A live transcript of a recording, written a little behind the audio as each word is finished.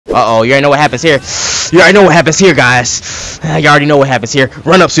Uh-oh, you already know what happens here. You already know what happens here, guys. You already know what happens here.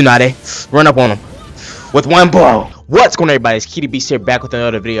 Run up, Tsunade. Run up on him. With one blow. What's going on, everybody? It's Kitty Beast here, back with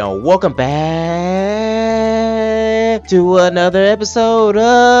another video. Welcome back to another episode of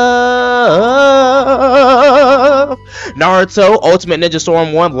Naruto Ultimate Ninja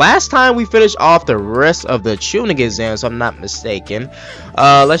Storm 1. Last time we finished off the rest of the Chunin exams, if I'm not mistaken.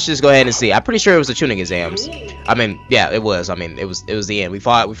 Let's just go ahead and see. I'm pretty sure it was the Chunin exams. I mean, yeah, it was. I mean, it was the end. We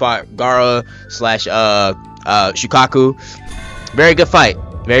fought Gaara slash Shukaku. Very good fight.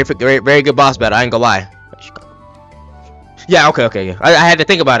 Very good boss battle. I ain't gonna lie. Yeah, okay, yeah. I had to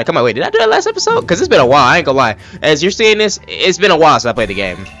think about it. Come on, wait, did I do that last episode? Because it's been a while, I ain't gonna lie. As you're seeing this, it's been a while since I played the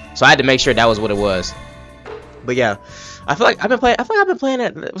game. So I had to make sure that was what it was. But yeah, I feel like I've been playing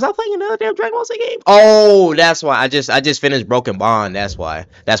it. Was I playing another damn Dragon Ball Z game? Oh, that's why. I just finished Broken Bond, that's why.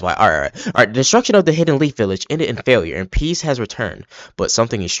 Alright. The destruction of the Hidden Leaf Village ended in failure, and peace has returned. But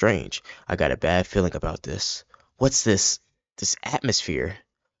something is strange. I got a bad feeling about this. What's this atmosphere?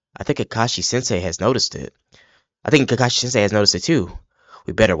 I think Kakashi Sensei has noticed it. I think Kakashi Sensei has noticed it too.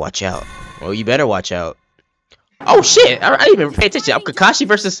 We better watch out. Well, you better watch out. Oh shit! I didn't even pay attention. I'm Kakashi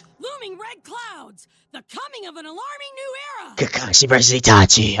versus looming red clouds. The coming of an alarming new era. Kakashi versus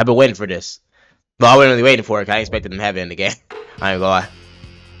Itachi. I've been waiting for this. Well, I wasn't really waiting for it. I expected them to have it in the game. I ain't gonna lie.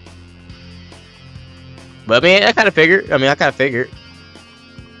 But I mean, I kind of figured.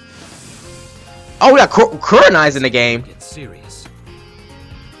 Oh, we got Kurenai's in the game. Get serious.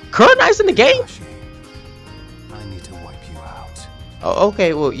 Kurenai's in the game. I need to wipe you out. Oh,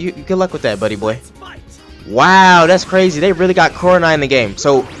 okay. Well, you good luck with that, buddy boy. Wow, that's crazy. They really got Kurenai in the game.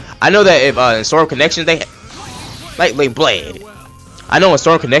 So I know that if in Storm Connections they like Blade. I know in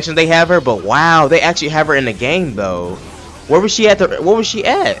Storm Connections they have her, but wow, they actually have her in the game though. Where was she at? Where was she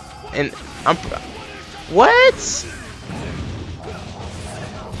at? And what?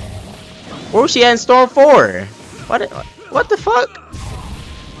 Where was she at in Storm 4? What the fuck?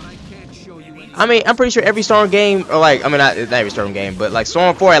 I mean, I'm pretty sure every Storm game, or like, I mean, not every Storm game, but like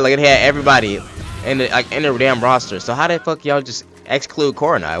Storm 4, like it had everybody in the damn roster. So how the fuck y'all just exclude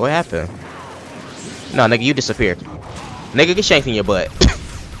Kurenai? What happened? No, nigga, you disappeared. Nigga, get shanked in your butt.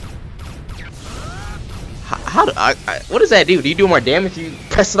 What does that do? Do you do more damage if you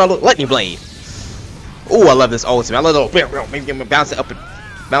press it on the lightning blade? Ooh, I love this ultimate. I love the bouncing up and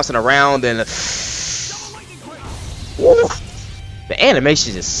bouncing around and. Ooh. The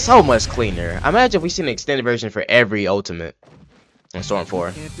animation is so much cleaner. Imagine if we seen an extended version for every ultimate in Storm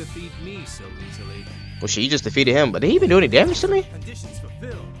 4. Can't defeat me so easily. Well, shit, you just defeated him, but did he even do any damage to me?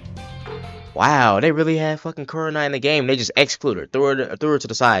 Wow, they really had fucking Kurenai in the game. They just excluded her, threw her to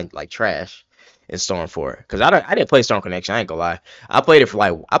the side like trash in Storm 4. Cause I didn't play Storm Connection. I ain't gonna lie. I played it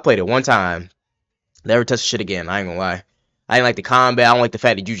one time. Never touched the shit again. I ain't gonna lie. I didn't like the combat. I don't like the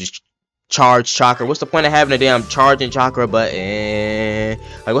fact that you just charge chakra. What's the point of having a damn charging chakra button?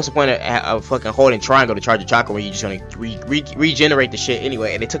 Like, what's the point of fucking holding triangle to charge a chakra when you just gonna regenerate the shit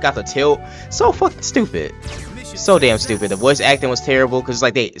anyway? And they took out the tilt. So fucking stupid. So damn stupid. The voice acting was terrible because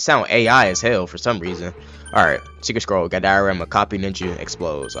like they sound AI as hell for some reason. All right, secret scroll. Got diorama. Copy ninja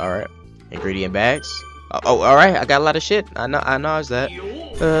explodes. All right, ingredient bags. Oh, all right. I got a lot of shit. I know that.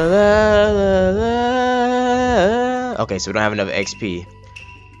 Okay, so we don't have enough XP.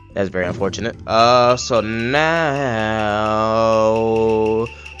 That's very unfortunate. So now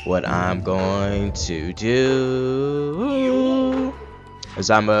what I'm going to do is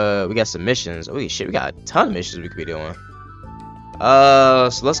we got some missions. Holy shit, we got a ton of missions we could be doing. So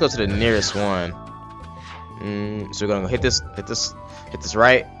let's go to the nearest one. So we're gonna go hit this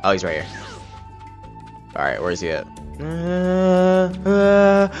right. Oh, he's right here. All right, where is he at?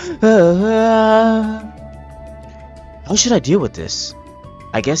 How should I deal with this?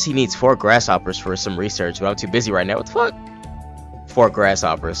 I guess he needs 4 grasshoppers for some research, but I'm too busy right now. What the fuck? 4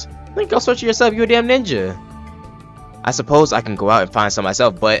 grasshoppers. Then go search yourself, you a damn ninja. I suppose I can go out and find some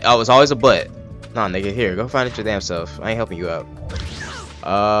myself, but oh, it's always a but. Nah, nigga, here, go find it your damn self. I ain't helping you out.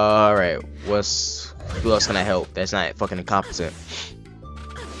 Alright, who else can I help that's not fucking incompetent?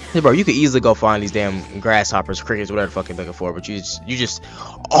 Hey, bro, you could easily go find these damn grasshoppers, crickets, whatever the fuck you're looking for, but you just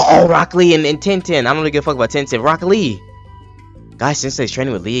oh, Rock Lee and Tintin. I don't really give a fuck about Tintin. Rock Lee. Guy Sensei's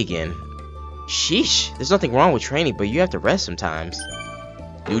training with Lee again. Sheesh. There's nothing wrong with training, but you have to rest sometimes.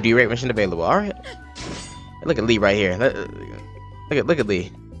 New D-rate mission available. Alright. Look at Lee right here. Look at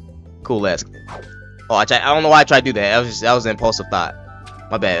Lee. Cool ass. Oh, I don't know why I tried to do that. That was an impulsive thought.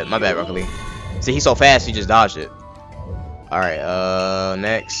 My bad, Rock Lee. See, he's so fast, he just dodged it. Alright,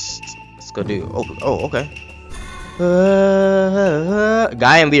 next. Let's go do. Oh, okay.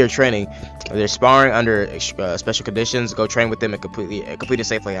 Guy and Lee are training. They're sparring under special conditions. Go train with them and complete it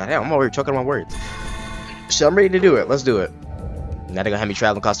safely. Damn, I'm over here talking my words. So I'm ready to do it. Let's do it. Now they're gonna have me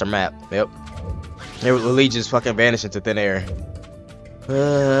traveling across the map. Yep. Lee just fucking vanished into thin air.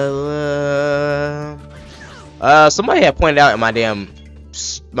 Somebody had pointed out in my damn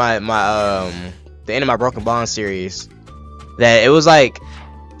the end of my Broken Bond series that it was like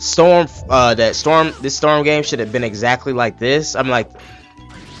this Storm game should have been exactly like this. I'm like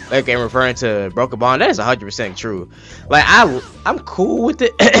I'm referring to Broken Bond. That is 100% true. Like I'm cool with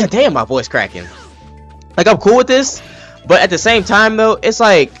it. Damn, my voice cracking. Like I'm cool with this, but at the same time though, it's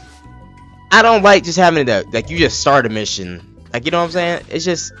like I don't like just having the like you just start a mission. Like, you know what I'm saying? It's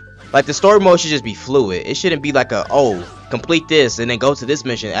just like the story mode should just be fluid. It shouldn't be like complete this and then go to this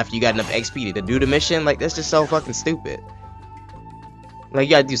mission after you got enough XP to do the mission. Like, that's just so fucking stupid. Like,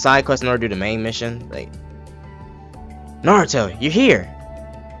 you gotta do side quests in order to do the main mission. Like, Naruto, you're here.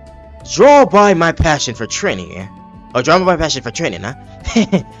 Drawn by my passion for training, huh?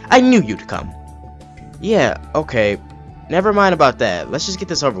 I knew you'd come. Yeah, okay. Never mind about that. Let's just get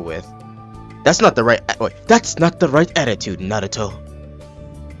this over with. That's not the right attitude, Naruto.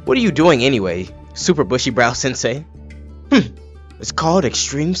 What are you doing anyway, Super Bushy Brow Sensei? It's called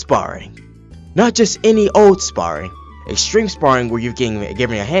extreme sparring. Not just any old sparring. Extreme sparring where you're given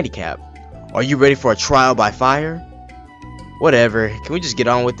a handicap. Are you ready for a trial by fire? Whatever. Can we just get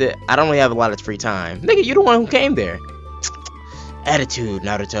on with it? I don't really have a lot of free time. Nigga, you the one who came there. Attitude,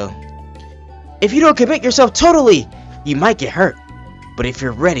 Naruto. If you don't commit yourself totally, you might get hurt. But if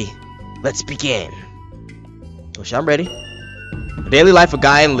you're ready, let's begin. Oh shit, I'm ready. Daily life of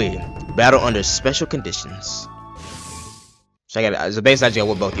Guy and Lee. Battle under special conditions. So as a base, I just gotta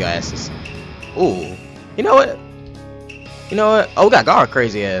whip both your asses. Ooh. You know what? Oh, we got Gar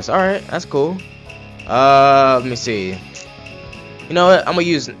crazy ass. Alright, that's cool. Let me see. You know what? I'm gonna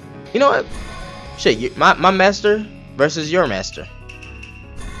use. You know what? Shit, my master versus your master.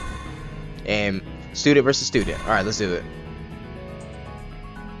 And student versus student. Alright, let's do it.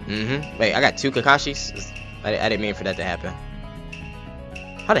 Wait, I got 2 Kakashis? I didn't mean for that to happen.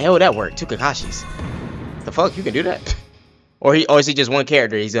 How the hell would that work? 2 Kakashis? The fuck? You can do that? Or is he just one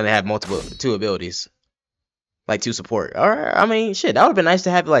character? He's gonna have 2 abilities. Like 2 support. Alright, I mean, shit, that would've been nice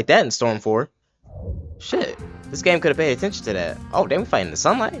to have it like that in Storm 4. Shit. This game could have paid attention to that. Oh, damn, we fighting in the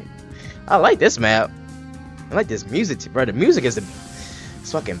sunlight? I like this map. I like this music, bro. The music is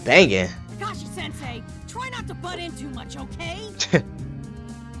it's fucking banging. Kakashi-sensei, try not to butt in too much, okay?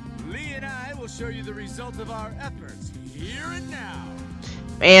 Lee and I will show you the result of our efforts here and now.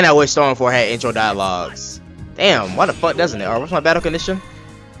 Man, I wish Storm 4 had intro dialogues. Damn, why the fuck doesn't it? Alright, what's my battle condition?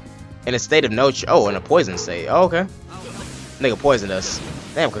 In a state of no in a poison state. Oh, okay. Nigga poisoned us.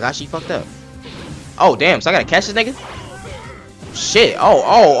 Damn, Kakashi fucked up. Oh, damn, so I gotta catch this nigga? Shit.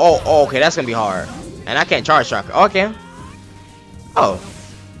 Oh, okay, that's gonna be hard. And I can't charge chakra. Oh, I can. Oh.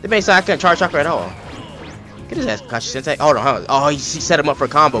 They made so I can't charge chakra at all. Get his ass, Kakashi Sensei. Hold on. Oh, he set him up for a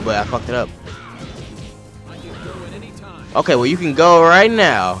combo, but I fucked it up. Okay, well, you can go right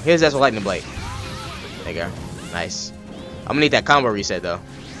now. Here's that lightning blade. There you go. Nice. I'm gonna need that combo reset, though.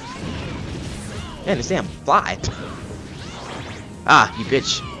 Man, this damn fly. Ah, you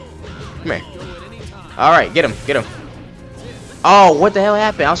bitch. Come here. Alright, get him. Oh, what the hell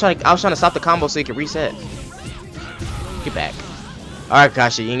happened? I was trying to stop the combo so he could reset. Get back. Alright,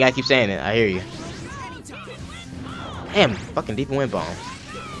 Kakashi, you ain't gotta keep saying it. I hear you. Damn, fucking deep wind bomb.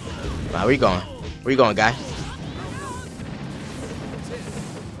 Wow, where you going? Where you going, guy?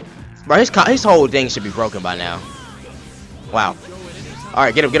 Bro, his whole thing should be broken by now. Wow.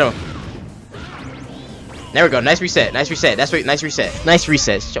 Alright, get him. There we go. Nice reset. Nice reset. Nice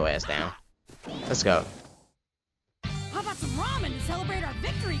reset. Sit your ass down. Let's go. How about some ramen to celebrate our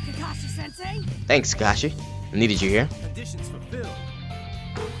victory, Kakashi-sensei? Thanks, Kakashi. I needed you here. Conditions fulfilled.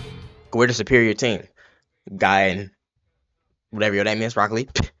 We're the superior team. Guy and whatever your name is, Rock Lee.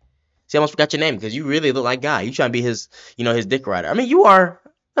 See, I almost forgot your name because you really look like Guy. You trying to be his dick rider. I mean, you are.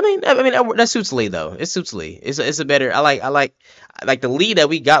 I mean, that suits Lee though. It suits Lee. It's a better. I like the Lee that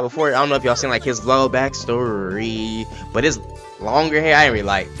we got before. I don't know if y'all seen like his low backstory, but his longer hair I didn't really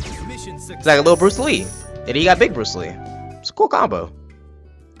like. It's like a little Bruce Lee, and he got big Bruce Lee. It's a cool combo.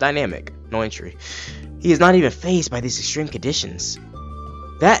 Dynamic, no entry. He is not even fazed by these extreme conditions.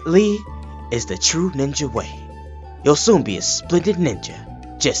 That Lee is the true ninja way. You'll soon be a splendid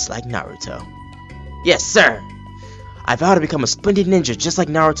ninja, just like Naruto. Yes, sir. I vow to become a splendid ninja just like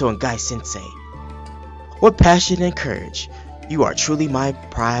Naruto and Guy Sensei. What passion and courage. You are truly my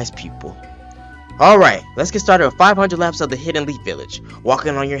prized pupil. Alright, let's get started with 500 laps of the Hidden Leaf Village,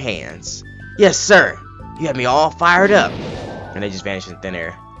 walking on your hands. Yes, sir. You have me all fired up. And they just vanished in thin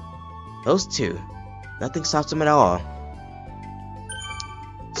air. Those two. Nothing stops them at all.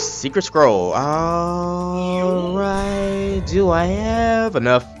 Secret scroll. Alright. Do I have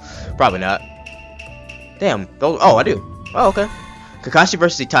enough? Probably not. Damn. Oh, I do. Oh, okay. Kakashi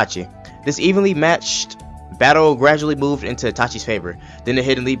versus Itachi. This evenly matched battle gradually moved into Itachi's favor. Then the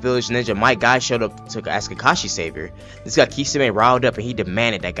Hidden Leaf Village ninja Might Guy showed up to ask Kakashi's savior. This got Kisame riled up and he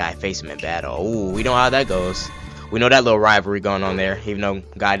demanded that Guy face him in battle. Ooh, we know how that goes. We know that little rivalry going on there, even though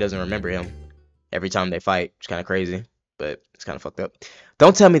Guy doesn't remember him every time they fight. It's kind of crazy, but it's kind of fucked up.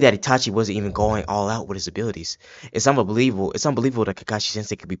 Don't tell me that Itachi wasn't even going all out with his abilities. It's unbelievable. It's unbelievable that Kakashi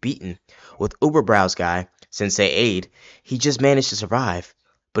Sensei could be beaten. With Uber Brow's guy, Sensei aid, he just managed to survive.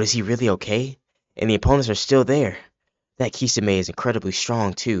 But is he really okay? And the opponents are still there. That Kisame is incredibly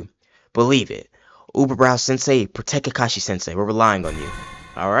strong too. Believe it. Uber Brow Sensei, protect Kakashi Sensei. We're relying on you.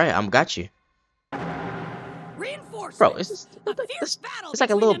 Alright, got you. Bro, it's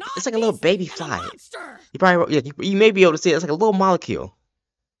like a little baby fly. You probably you may be able to see it. It's like a little molecule.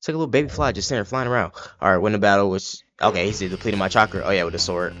 It's like a little baby fly just sitting there flying around. Alright, win the battle, which okay, he's depleting my chakra. Oh yeah, with the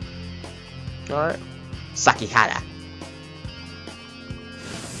sword. Alright. Sakihara.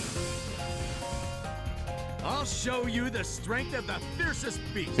 I'll show you the strength of the fiercest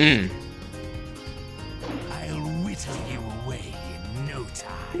beast. I'll whittle you away in no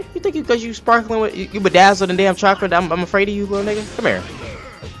time. You think because you sparkling with you bedazzled in damn chocolate, I'm afraid of you, little nigga? Come here.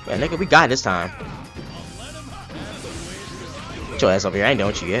 Yeah, nigga, we got it this time. Get your ass over here. I ain't know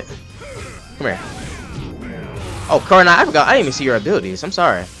what you get. Come here. Oh, Kurana, I forgot. I didn't even see your abilities. I'm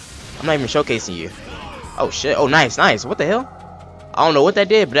sorry. I'm not even showcasing you. Oh shit. Oh, nice. What the hell? I don't know what that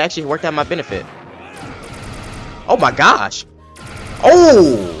did, but it actually worked out in my benefit. Oh my gosh.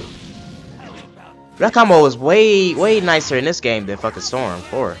 Oh! That combo was way nicer in this game than fucking Storm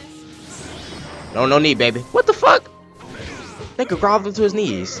 4. No need, baby. What the fuck? They could grovel him to his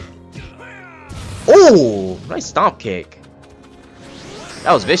knees. Oh! Nice stomp kick.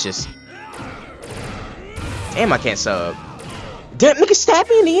 That was vicious. Damn, I can't sub. Damn, nigga stabbed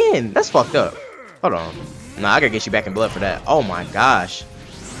me in the end. That's fucked up. Hold on. Nah, I gotta get you back in blood for that. Oh my gosh.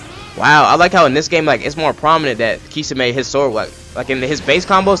 Wow, I like how in this game, like, it's more prominent that Kisame, his sword, like in his base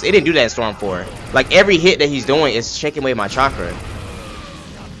combos, it didn't do that in Storm 4. Like, every hit that he's doing is shaking away my chakra.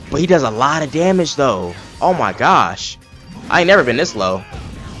 But he does a lot of damage, though. Oh my gosh. I ain't never been this low.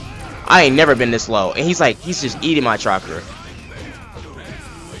 And he's just eating my chakra.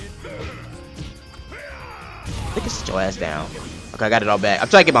 Nigga, sit your ass down. Okay, I got it all back. I'm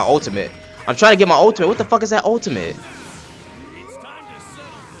trying to get my ultimate. What the fuck is that ultimate?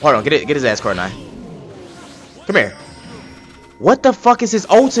 Hold on, get his ass, Kornai. Come here. What the fuck is his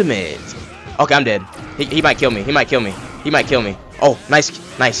ultimate? Okay, I'm dead. He might kill me. He might kill me. Oh, nice.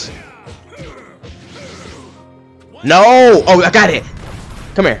 No! Oh, I got it.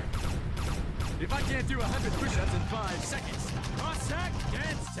 Come here. If I can't do 100 push-ups in 5 seconds, cross-sack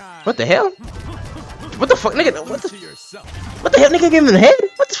dance time. What the hell? What the fuck, nigga? What the hell, nigga? Give him the head?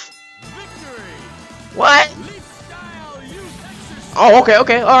 What the? Victory. What? Oh,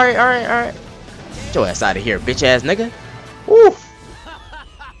 okay. Alright. Get your ass out of here, bitch ass nigga. Woo.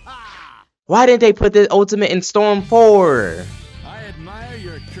 Why didn't they put the ultimate in Storm 4? I admire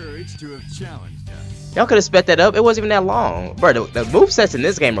your courage to have challenged us. Y'all could have sped that up. It wasn't even that long. Bro, the movesets in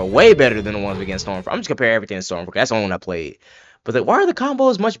this game are way better than the ones against Storm 4. I'm just comparing everything to Storm 4. That's the only one I played. But why are the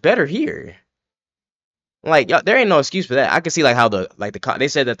combos much better here? Like, there ain't no excuse for that. I can see like how they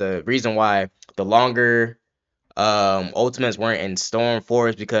said that the reason why the longer ultimates weren't in Storm 4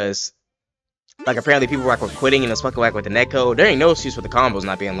 is because like apparently people were quitting and it's fucking with the netcode. There ain't no excuse for the combos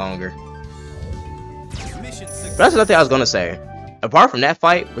not being longer. But that's another thing I was gonna say. Apart from that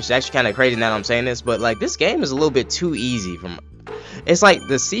fight, which is actually kind of crazy now that I'm saying this, but like this game is a little bit too easy. It's like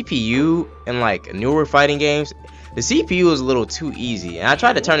the CPU in like newer fighting games, the CPU is a little too easy, and I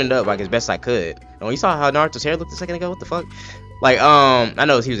tried to turn it up like as best I could. You saw how Naruto's hair looked a second ago? What the fuck? Like I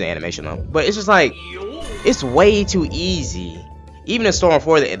know he was an animation though, but it's just like it's way too easy. Even in Storm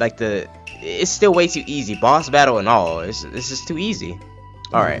 4, it's still way too easy. Boss battle and all, it's just too easy.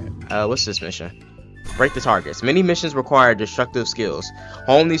 All right, what's this mission? Break the targets. Many missions require destructive skills.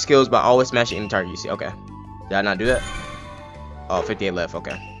 Hone these skills by always smashing any target you see. Okay, did I not do that? Oh, 58 left.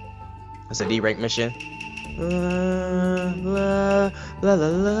 Okay, that's a D rank mission.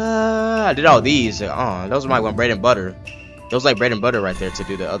 I did all these. Those are my bread and butter. Those like bread and butter right there to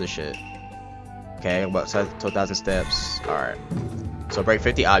do the other shit. Okay, about 2,000 steps. Alright. So break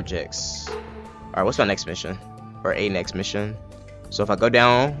 50 objects. Alright, what's my next mission? Or a next mission. So if I go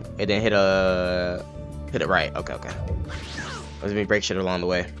down and then hit it right. Okay. Let me break shit along the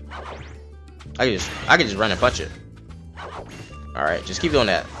way. I can just run and punch it. Alright, just keep doing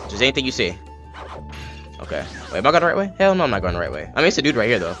that. Just anything you see. Okay. Wait, am I going the right way? Hell no, I'm not going the right way. I mean, it's a dude right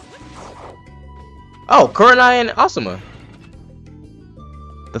here, though. Oh, Kurenai and Asuma.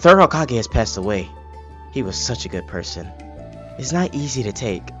 The third Hokage has passed away. He was such a good person. It's not easy to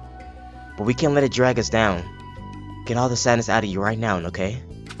take, but we can't let it drag us down. Get all the sadness out of you right now, okay?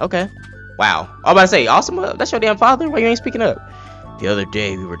 Okay. Wow. I'm about to say, Asuma, that's your damn father? Why you ain't speaking up? The other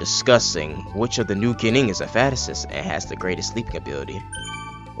day, we were discussing which of the new Genin is the fattest and has the greatest sleeping ability.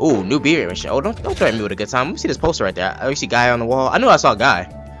 Ooh, new beard mission. Oh, don't threaten me with a good time. Let me see this poster right there. I see Guy on the wall. I knew I saw a Guy.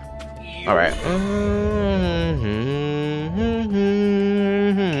 Alright.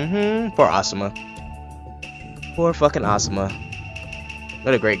 Poor Asuma. Poor fucking Asuma.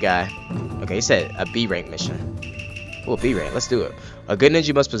 What a great guy. Okay, he said a B rank mission. Ooh, B rank. Let's do it. A good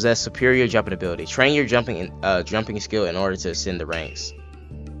ninja must possess superior jumping ability. Train your jumping skill in order to ascend the ranks.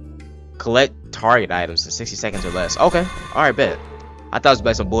 Collect target items in 60 seconds or less. Okay. Alright, bet. I thought it was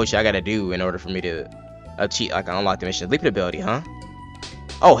about some bullshit I gotta do in order for me to cheat, like unlock the mission. Leaping ability, huh?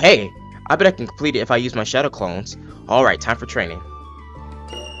 Oh, hey. I bet I can complete it if I use my shadow clones. Alright, time for training.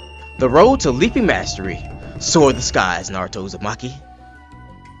 The road to leaping mastery. Soar the skies, Naruto Uzumaki.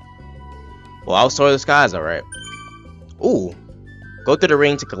 Well, I'll soar the skies, alright. Ooh. Go through the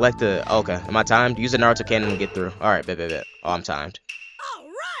ring to collect the... Okay, am I timed? Use the Naruto cannon to get through. Alright, bet. Oh, I'm timed.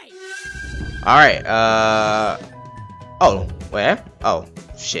 Alright, oh, where? Oh,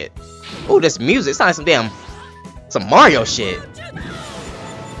 shit. Ooh, this music. It's not like some Mario shit.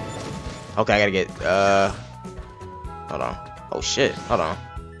 Okay, I gotta get, hold on. Oh, shit. Hold on.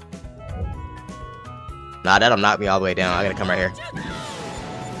 Nah, that'll knock me all the way down. I gotta come right here.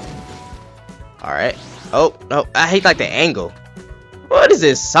 Alright. Oh, no. I hate, like, the angle. What is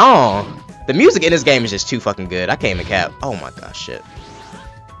this song? The music in this game is just too fucking good. I can't even cap. Oh, my gosh, shit.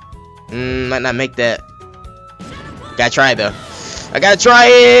 Might not make that. Gotta try it, though. I gotta try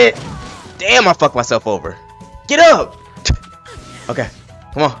it! Damn, I fucked myself over. Get up! Okay,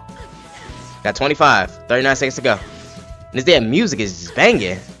 come on. Got 25. 39 seconds to go. And this damn music is just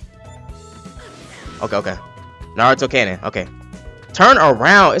banging. Okay. Naruto cannon. Okay. Turn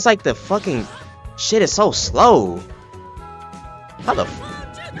around. It's like the fucking shit is so slow. How the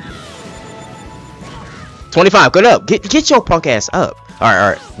 25. Good up. Get your punk ass up.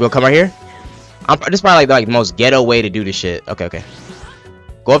 Alright. We'll come right here. This is probably like the most ghetto way to do this shit. Okay.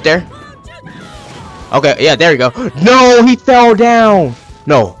 Go up there. Okay, yeah, there you go. No, he fell down.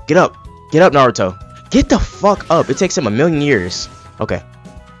 No, get up. Get up, Naruto. Get the fuck up. It takes him 1,000,000 years. Okay.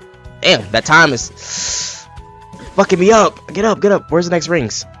 Damn, that time is fucking me up. Get up. Where's the next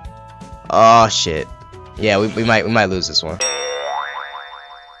rings? Oh shit. Yeah, we might lose this one.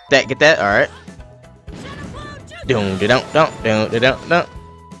 Get that? Alright. Don't.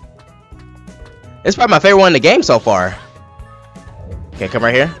 It's probably my favorite one in the game so far. Okay, come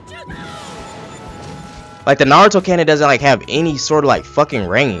right here. Like the Naruto cannon doesn't like have any sort of like fucking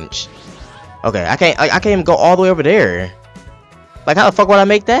range. Okay, I can't even go all the way over there. Like how the fuck would I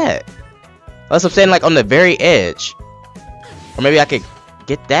make that? Unless I'm standing like on the very edge. Or maybe I could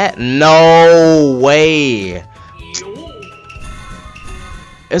get that? No way.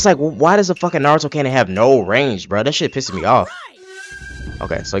 It's like, why does the fucking Naruto cannon have no range, bro? That shit pisses me off.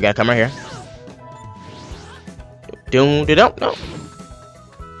 Okay, so you gotta come right here. No.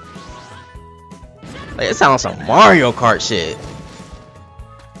 Like, it sounds like some Mario Kart shit.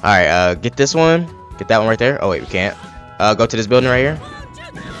 Alright, get this one. Get that one right there. Oh wait, we can't. Go to this building right here.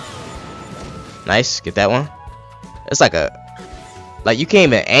 Nice, get that one. It's like you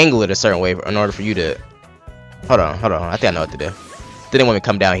can't even angle it a certain way in order for you to... Hold on. I think I know what to do. Didn't want me to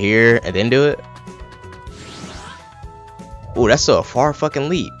come down here and then do it. Ooh, that's still a far fucking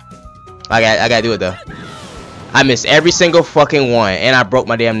leap. I gotta do it though. I missed every single fucking one, and I broke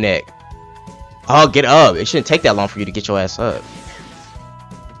my damn neck. Oh, get up! It shouldn't take that long for you to get your ass up.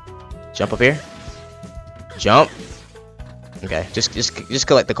 Jump up here. Jump. Okay, just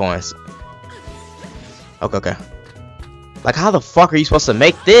collect the coins. Okay. Like, how the fuck are you supposed to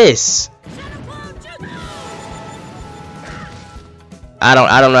make this? I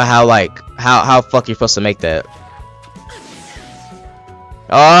don't know how fuck you're supposed to make that.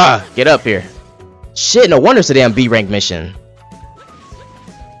 Get up here. Shit, no wonder it's a damn B rank mission.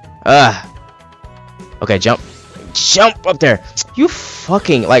 Okay, jump up there. You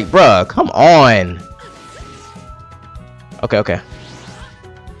fucking like, bruh, come on. Okay.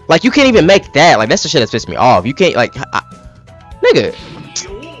 Like, you can't even make that. Like, that's the shit that's pissed me off. You can't, like, nigga.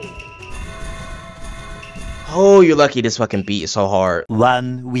 Oh, you're lucky this fucking beat is so hard.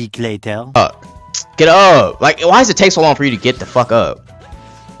 1 week later. Get up. Like, why does it take so long for you to get the fuck up?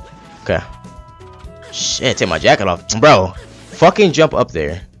 Okay. Shit, take my jacket off. Bro, fucking jump up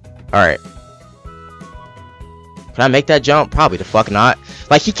there. Alright. Can I make that jump? Probably the fuck not.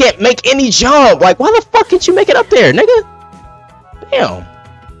 Like, he can't make any jump. Like, why the fuck can't you make it up there, nigga? Damn.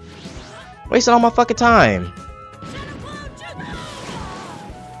 Wasting all my fucking time.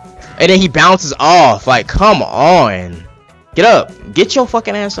 And then he bounces off. Like, come on. Get up. Get your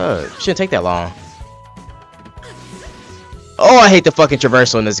fucking ass up. Shouldn't take that long. Oh, I hate the fucking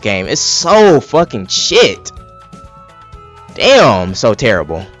traversal in this game. It's so fucking shit. Damn, so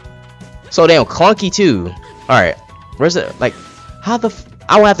terrible. So damn clunky too. Alright. Where's it? Like, how the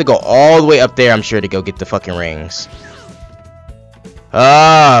I will have to go all the way up there, I'm sure, to go get the fucking rings.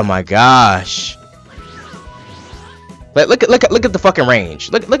 Oh my gosh. Like, look at the fucking range.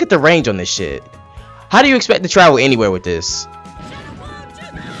 Look at the range on this shit. How do you expect to travel anywhere with this?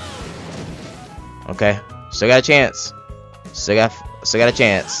 Okay, still got a chance. Still got a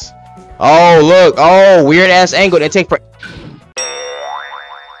chance. Oh look, oh weird ass angle. They take for.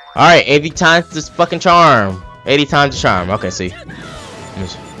 All right, 80 times this fucking charm. 80 times the charm. Okay, see.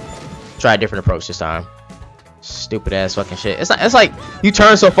 Let's try a different approach this time. Stupid ass fucking shit. It's like you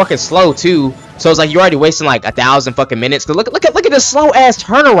turn so fucking slow too. So it's like you're already wasting like 1,000 fucking minutes. Cause look at this slow ass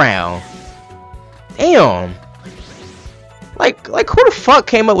turnaround. Damn. Like who the fuck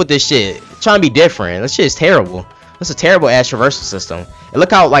came up with this shit? Trying to be different. This shit is terrible. That's a terrible ass traversal system. And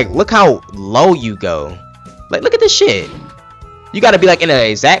look how low you go. Like look at this shit. You gotta be like in an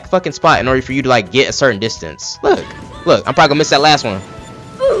exact fucking spot in order for you to like get a certain distance. Look, I'm probably gonna miss that last one.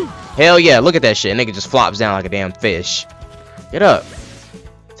 Hell yeah, look at that shit. Nigga just flops down like a damn fish. Get up.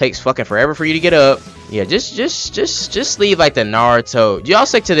 Takes fucking forever for you to get up. Yeah, just leave like the Naruto. Y'all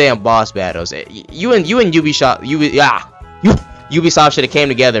stick to the damn boss battles. You and Ubisoft, Ubisoft should have came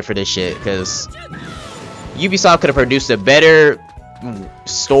together for this shit, cause Ubisoft could have produced a better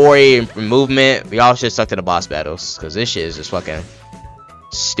story and movement. Y'all should have stuck to the boss battles, cause this shit is just fucking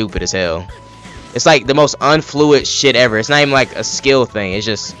stupid as hell. It's like the most unfluid shit ever. It's not even like a skill thing. It's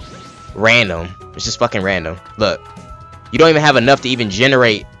just random. It's just fucking random. Look, you don't even have enough to even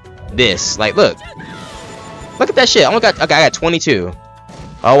generate this. Like, look at that shit. I got 22.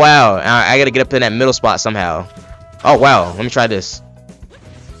 Oh wow, I gotta get up in that middle spot somehow. Oh wow, let me try this.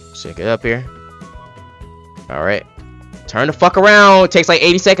 So get up here. All right, turn the fuck around. It takes like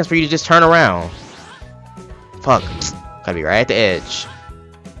 80 seconds for you to just turn around. Fuck, gotta be right at the edge.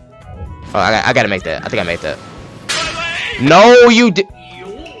 Oh, I gotta make that. I think I made that. No, you did.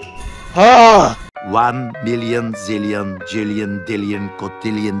 Ah. 1 million zillion jillion dillion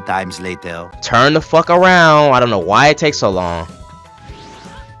cotillion times later. Turn the fuck around. I don't know why it takes so long.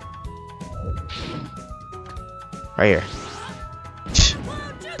 Right here.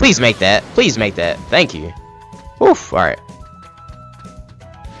 Please make that. Please make that. Thank you. Oof. Alright.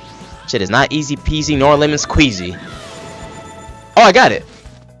 Shit is not easy peasy nor lemon squeezy. Oh, I got it.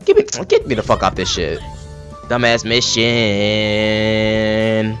 Get me the fuck off this shit. Dumbass mission.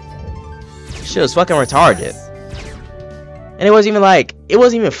 Shit was fucking retarded. And it wasn't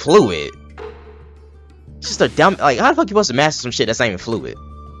even fluid. It's just a dumb, like, how the fuck you supposed to master some shit that's not even fluid?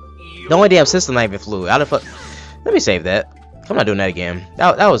 The only damn system not even fluid. How the fuck? Let me save that. I'm not doing that again.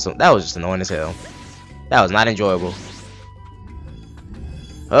 That was just annoying as hell. That was not enjoyable.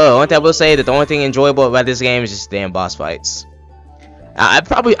 Oh, one thing I will say that the only thing enjoyable about this game is just damn boss fights.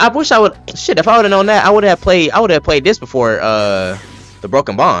 I wish I would. Shit, if I would have known that, I would have played this before the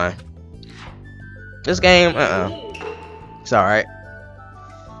Broken Bond. This game, it's alright.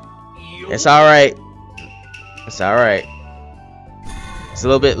 It's alright. It's alright. It's a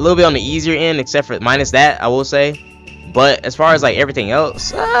little bit on the easier end, except for minus that, I will say. But as far as like everything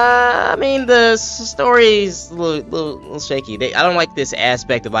else, I mean the story's a little shaky. I don't like this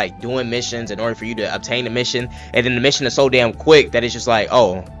aspect of like doing missions in order for you to obtain the mission, and then the mission is so damn quick that it's just like,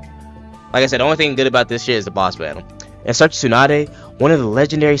 oh, like I said, the only thing good about this shit is the boss battle. In search of Tsunade, one of the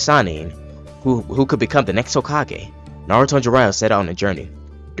legendary Sannin, who could become the next Hokage, Naruto and Jiraiya set out on a journey.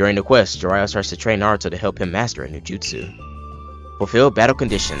 During the quest, Jiraiya starts to train Naruto to help him master a new jutsu. Fulfill battle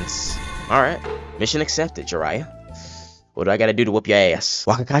conditions. Alright, mission accepted, Jiraiya. What do I gotta do to whoop your ass?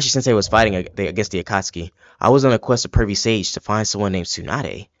 While Kakashi Sensei was fighting against the Akatsuki, I was on a quest of Pervy Sage to find someone named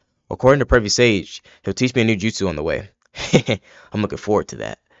Tsunade. According to Pervy Sage, he'll teach me a new jutsu on the way. I'm looking forward to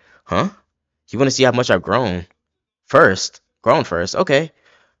that. Huh? You wanna see how much I've grown? Grown first, okay.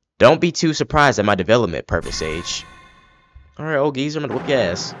 Don't be too surprised at my development, Pervy Sage. Alright, old geezer, I'm gonna whoop your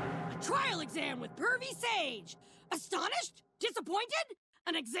ass. A trial exam with Pervy Sage. Astonished? Disappointed?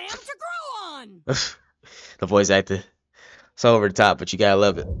 An exam to grow on. The voice actor. So over the top, but you gotta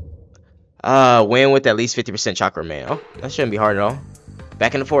love it. Win with at least 50% chakra man. Oh, that shouldn't be hard at all.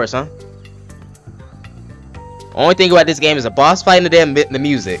 Back in the forest, huh? Only thing about this game is a boss fight and the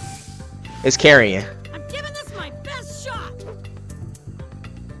music. It's carrying. I'm giving this my best shot.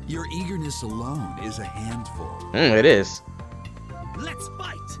 Your eagerness alone is a handful. It is. Let's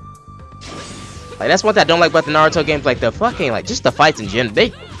fight. Like that's one thing I don't like about the Naruto games. Like the fucking just the fights in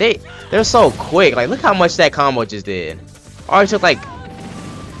general. They're so quick. Like look how much that combo just did. Already took like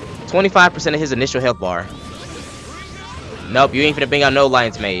 25% of his initial health bar. Nope, you ain't finna bring out no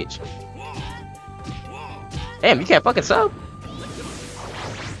Lion's Mage. Damn, you can't fucking sub.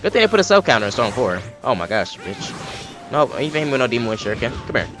 Good thing they put a sub counter in Storm 4. Oh my gosh, bitch. Nope, ain't even with no Demon Wind Shuriken.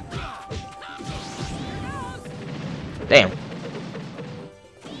 Come here. Damn.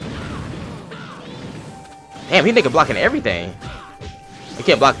 Damn, he nigga blocking everything. He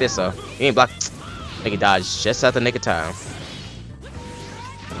can't block this though. He ain't block. Nigga dodge just at the nick of time.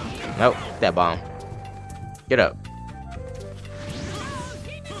 Nope, that bomb. Get up.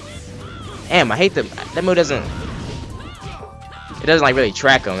 Damn, I hate that move doesn't. It doesn't like really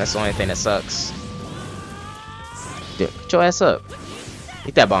track him. That's the only thing that sucks. Dude, get your ass up.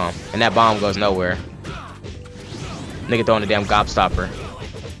 Eat that bomb, and that bomb goes nowhere. Nigga throwing the damn gobstopper.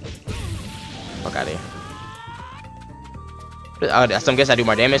 Fuck out of here. So I guess I do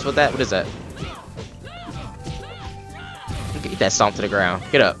more damage with that. What is that? Eat that stomp to the ground.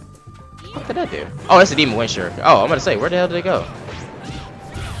 Get up. What did that do? Oh, that's a Demon Wind Shuriken. Oh, I'm gonna say, where the hell did it go?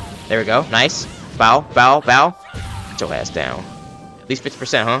 There we go. Nice. Bow, bow, bow. Get your ass down. At least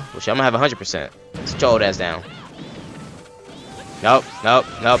 50%, huh? Which I'm gonna have 100%. Sit your old ass down. Nope, nope,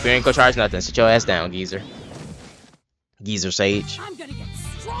 nope. You ain't gonna charge nothing. Sit your ass down, geezer. Geezer Sage. I'm gonna get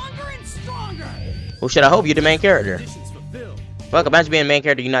stronger and stronger. Well, shit, I hope you're the main character. Fuck, imagine being the main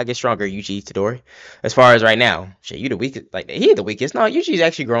character, you not get stronger, Yuji Itadori. As far as right now. Shit, you the weakest. Like, he the weakest. No, Yuji's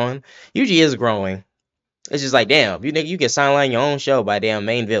actually growing. Yuji is growing. It's just like, damn, you get sidelined your own show by damn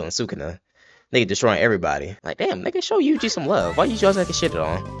main villain, Sukuna. Nigga destroying everybody. Like, damn, nigga, show Yuji some love. Why you just like a shit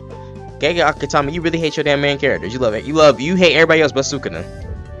on? Gege Akutami, you really hate your damn main characters. You love it. You hate everybody else but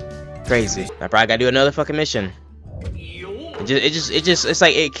Sukuna. Crazy. I probably gotta do another fucking mission. It's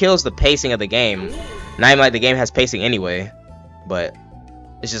like it kills the pacing of the game. Not even like the game has pacing anyway. But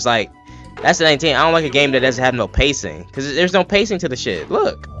it's just like that's the 19. I don't like a game that doesn't have no pacing, because there's no pacing to the shit.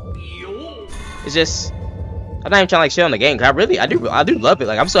 Look, it's just I'm not even trying to like shit on the game. Cause I do love it.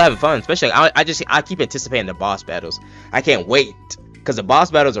 Like I'm still having fun. Especially I keep anticipating the boss battles. I can't wait because the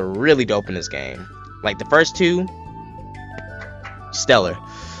boss battles are really dope in this game. Like the first two, stellar.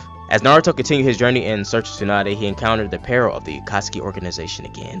 As Naruto continued his journey in search of Tsunade, he encountered the peril of the Akatsuki organization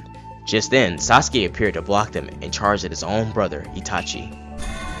again. Just then, Sasuke appeared to block them and charged at his own brother, Itachi.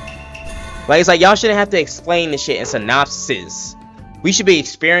 Like, it's like, y'all shouldn't have to explain this shit in synopsis. We should be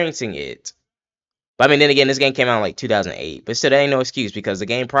experiencing it. But I mean, then again, this game came out in like 2008. But still, there ain't no excuse, because the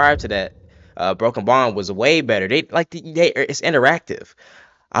game prior to that, Broken Bond, was way better. It's interactive.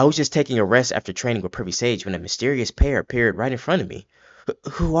 I was just taking a rest after training with Privy Sage when a mysterious pair appeared right in front of me.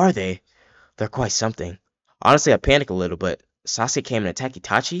 Who are they? They're quite something. Honestly, I panicked a little, but Sasuke came and attacked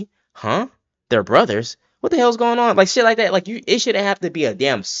Itachi? Huh? They're brothers? What the hell's going on? Like shit like that. Like it shouldn't have to be a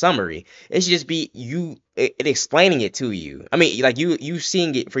damn summary. It should just be it explaining it to you. I mean, like you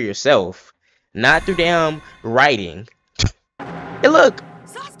seeing it for yourself, not through damn writing. Hey, look.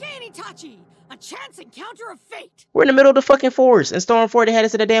 Sasuke and Itachi, a chance encounter of fate. We're in the middle of the fucking forest. In Storm 4, they had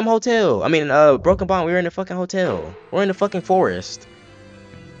us at a damn hotel. I mean, Broken Bond, we were in the fucking hotel. We're in the fucking forest.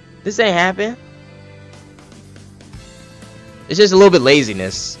 This ain't happen. It's just a little bit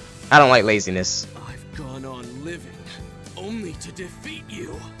laziness. I don't like laziness. I've gone on living only to defeat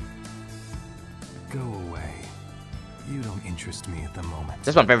you. Go away. You don't interest me at the moment.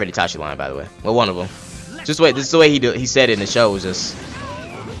 That's my favorite Itachi line, by the way. Well, one of them. Just wait. This is the way he said it in the show. Was just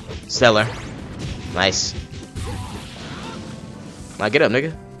stellar. Nice. Now get up,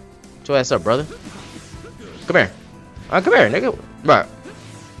 nigga. Get your ass up, brother. Come here. Come here, nigga.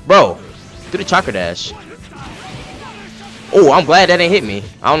 Bro. Do the chakra dash. Oh, I'm glad that didn't hit me.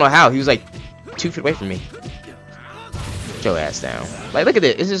 I don't know how. He was like 2 feet away from me. Get your ass down. Like, look at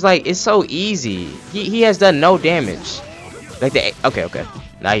this. It's just like, it's so easy. He has done no damage. Like, okay.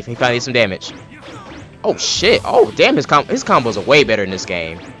 Now he finally did some damage. Oh, shit. Oh, damn. His combos are way better in this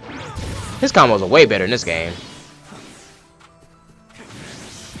game. His combos are way better in this game.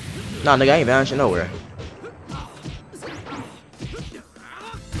 Nah, nigga, I ain't bouncing nowhere.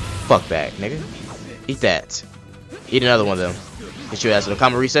 Fuck back, nigga. Eat that. Eat another one of them. Get your ass to the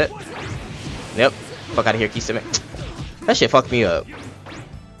combo reset. Yep. Fuck out of here, Kisame. That shit fucked me up.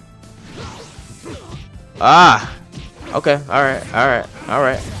 Ah. Okay.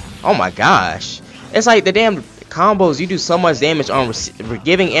 Alright. Oh my gosh. It's like the damn combos, you do so much damage on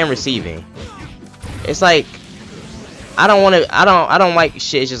giving and receiving. It's like I don't like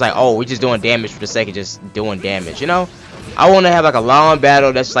shit. It's just like, oh, we're just doing damage for the sake of just doing damage, you know? I want to have like a long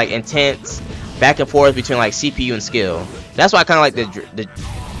battle that's like intense, back and forth between like CPU and skill. That's why I kind of like the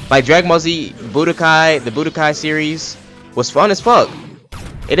like Dragon Ball Z Budokai, the Budokai series was fun as fuck.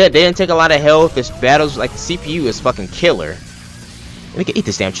 They didn't take a lot of health. This battles like the CPU is fucking killer. We can eat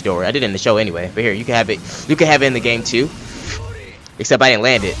this damn Chidori. I did it in the show anyway, but here you can have it. You can have it in the game too. Except I didn't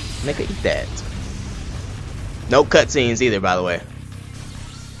land it. Nigga, eat that. No cutscenes either, by the way.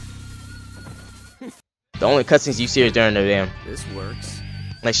 The only cutscenes you see is during the damn. This works.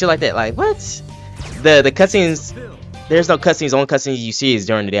 Like shit like that. Like what? The cutscenes. There's no cutscenes. The only cutscenes you see is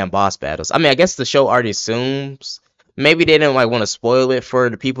during the damn boss battles. I mean, I guess the show already assumes. Maybe they didn't like want to spoil it for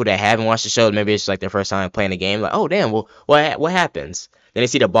the people that haven't watched the show. Maybe it's like their first time playing the game. Like, oh damn, well, what happens? Then they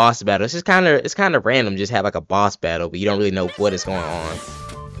see the boss battle. It's just kind of random. Just have like a boss battle, but you don't really know what is going on.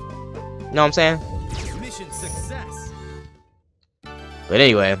 You know what I'm saying? Mission success. But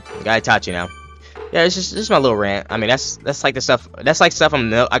anyway, got Itachi now. Yeah, it's just my little rant. I mean, that's like the stuff. That's like stuff I'm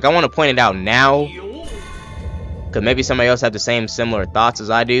like I want to point it out now, cause maybe somebody else have the similar thoughts as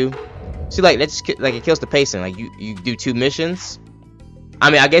I do. See, like that's like it kills the pacing. Like you do 2 missions.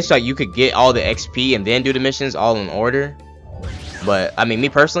 I mean, I guess like you could get all the XP and then do the missions all in order. But I mean, me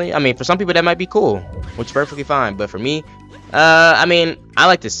personally, I mean, for some people that might be cool, which is perfectly fine. But for me, I mean, I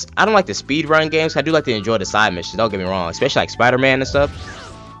like this. I don't like the speed run games. I do like to enjoy the side missions. Don't get me wrong, especially like Spider-Man and stuff.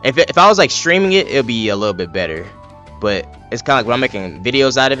 If I was like streaming it, it'll be a little bit better. But it's kind of like when I'm making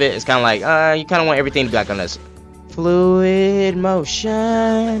videos out of it, it's kind of like you kind of want everything to be like on this fluid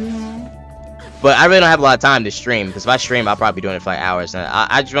motion. But I really don't have a lot of time to stream, because if I stream, I'll probably be doing it for like hours. And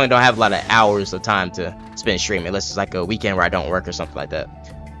I just really don't have a lot of hours of time to spend streaming, unless it's like a weekend where I don't work or something like that.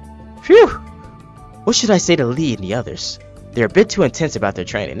 Phew! What should I say to Lee and the others? They're a bit too intense about their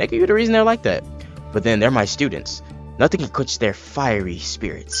training. Nigga, you're the reason they're like that. But then they're my students. Nothing can quench their fiery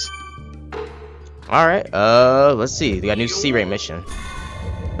spirits. Alright, let's see. They got a new C-rate mission.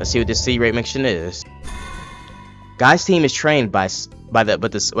 Let's see what this C-rate mission is. Guy's team is trained Guy's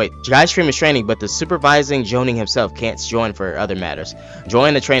team is training, but the supervising Jonin himself can't join for other matters.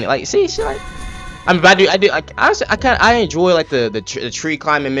 Join the training, like, see, like, I mean, but I do, like, honestly, I enjoy like the tree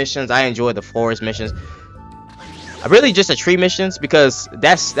climbing missions. I enjoy the forest missions. Really, just the tree missions, because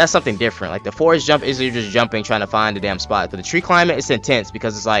that's something different. Like the forest jump is you're just jumping, trying to find the damn spot. But the tree climbing, it's intense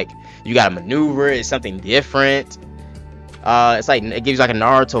because it's like you gotta maneuver. It's something different. It's like it gives you like a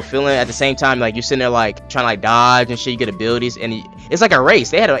Naruto feeling. At the same time, like you're sitting there like trying to like dodge and shit. You get abilities, and it's like a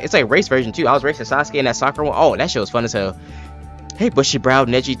race. It's like a race version too. I was racing Sasuke in that soccer one. Oh, that shit was fun as hell. Hey, bushy browed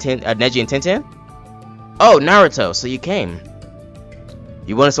Neji and Tenten. Oh, Naruto, so you came.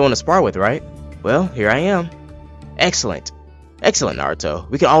 You wanted someone to spar with, right? Well, here I am. Excellent, Naruto.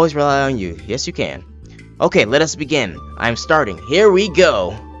 We can always rely on you. Yes, you can. Okay, let us begin. I'm starting. Here we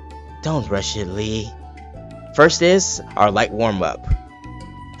go. Don't rush it, Lee. First is our light warm-up.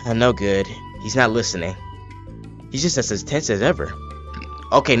 No good. He's not listening. He's just as tense as ever.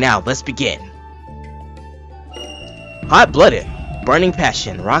 Okay, now let's begin. Hot-blooded, burning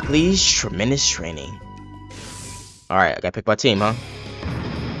passion, Rock Lee's tremendous training. Alright, I gotta pick my team, huh?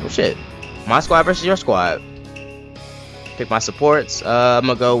 Oh shit. My squad versus your squad. Pick my supports. I'm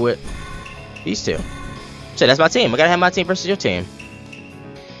gonna go with these two. Shit, that's my team. I gotta have my team versus your team.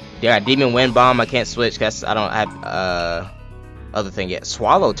 Yeah, Demon Wind Bomb. I can't switch because I don't have other thing yet.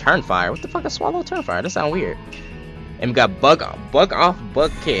 Swallow Turnfire. What the fuck is Swallow Turnfire? That sounds weird. And we got Bug Off,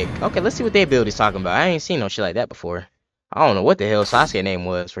 Bug Kick. Okay, let's see what their ability's talking about. I ain't seen no shit like that before. I don't know what the hell Sasuke's name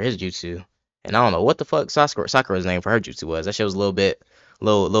was for his jutsu, and I don't know what the fuck Sakura's name for her jutsu was. That shit was a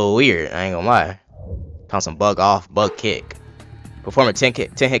little weird. I ain't gonna lie. Found some Bug Off, Bug Kick. Perform a 10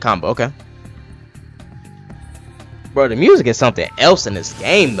 hit combo. Okay. Bro, the music is something else in this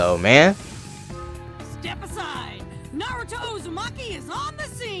game, though, man. Step aside. Naruto Uzumaki is on the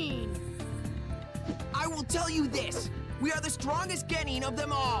scene. I will tell you this. We are the strongest Genin of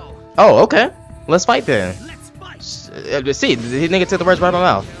them all. Oh, okay. Let's fight then. Let's fight. See, this nigga took the words right out of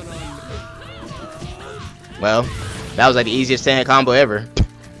my mouth. Well, that was like the easiest 10 hit combo ever.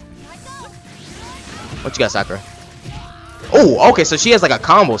 What you got, Sakura? Oh, okay, so she has like a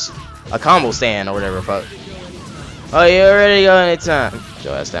combo stand or whatever, fuck. Oh, you already go anytime. Get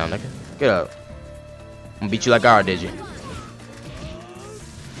your ass down, nigga. Get up. I'm gonna beat you like Gara, did you?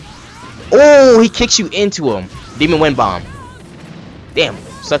 Oh, he kicks you into him. Demon Wind Bomb. Damn,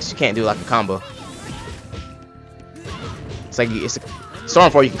 sucks you can't do like a combo. It's like it's a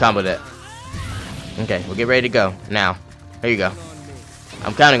Stormforce, you can combo that. Okay, we'll get ready to go now. Here you go.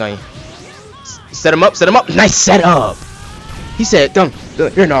 I'm counting on you. Set him up, set him up. Nice setup. He said, "Done. You're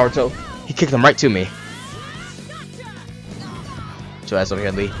Naruto." He kicked him right to me. Get your ass over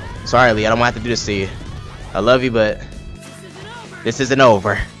here, Lee. Sorry, Lee. I don't want to have to do this to you. I love you, but this isn't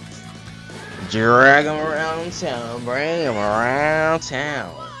over. Drag him around town. Bring him around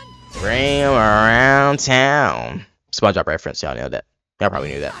town. Bring him around town. SpongeBob reference. Y'all know that. Y'all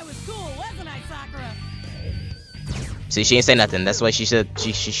probably knew that. I was cool, wasn't I, Sakura? See, she ain't say nothing. That's why she should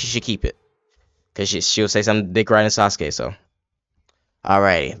keep it. Cause she'll say something dick right in Sasuke. So,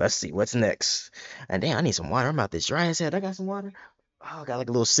 alrighty, let's see what's next. And damn, I need some water. I'm about to dry as hell. I got some water. Oh, I got like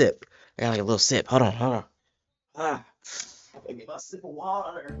a little sip. Hold on. Ah, I get my sip of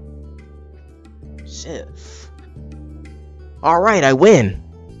water. Shit. Alright, I win.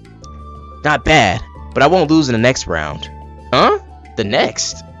 Not bad, but I won't lose in the next round. Huh? The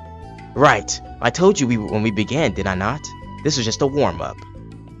next? Right. I told you when we began, did I not? This was just a warm-up.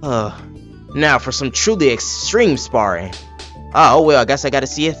 Now for some truly extreme sparring. Oh well, I guess I gotta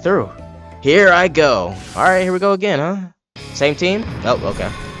see it through. Here I go. Alright, here we go again, huh? Same team? Oh,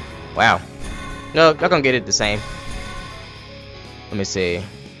 okay. Wow. No, not gonna get it the same. Let me see.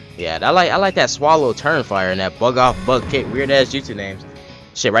 Yeah, I like that Swallow turn fire and that bug off bug kick. Weird ass jutsu names.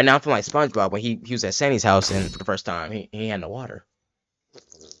 Shit, right now I'm feeling like SpongeBob when he was at Sandy's house and for the first time he had no water.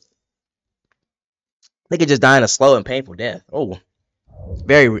 They could just die in a slow and painful death. Oh,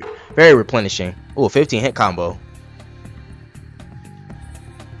 very replenishing. Oh, 15 hit combo.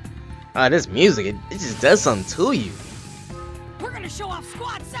 This music it just does something to you. We're gonna show off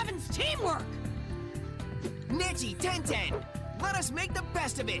Squad 7's teamwork. Neji, Tenten, let us make the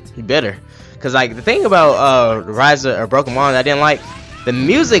best of it. You better, cause like the thing about Rise of Broken One I didn't like, the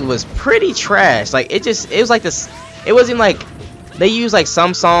music was pretty trash. Like it was like this. It wasn't like they used like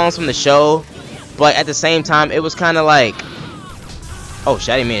some songs from the show, but at the same time it was kind of like, oh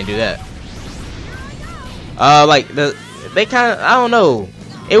shit, I didn't mean to do that. Like they kind of, I don't know.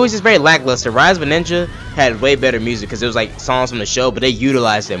 It was just very lackluster. Rise of a Ninja had way better music because it was like songs from the show, but they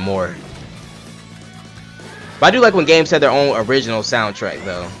utilized it more. But I do like when games had their own original soundtrack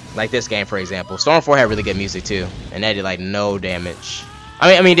though. Like this game, for example. Storm 4 had really good music too, and that did like no damage.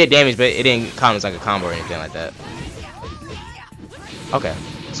 I mean, it did damage, but it didn't count as like a combo or anything like that. Okay,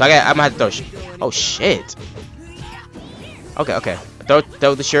 so I'm gonna have to throw. Oh shit. Okay. Throw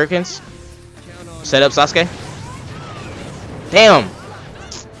the shurikens. Set up Sasuke. Damn.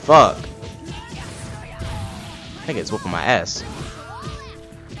 Fuck. I think it's whooping my ass.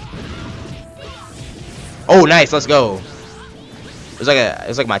 Oh, nice. Let's go.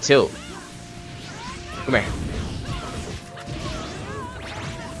 It's like my tilt. Come here.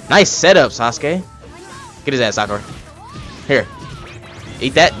 Nice setup, Sasuke. Get his ass, Sakura. Here.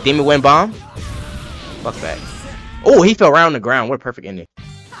 Eat that. Demon Wind Bomb. Fuck that. Oh, he fell right on the ground. What a perfect ending.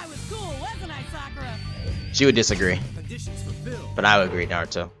 I was cool, wasn't I, Sakura? She would disagree. But I would agree,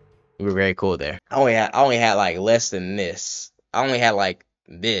 Naruto. You were very cool there. I only had like less than this. I only had like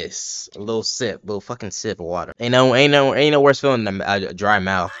this. A little fucking sip of water. Ain't no worse feeling than a dry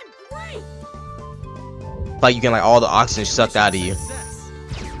mouth. I'm great. Like you can like all the oxygen sucked out of you.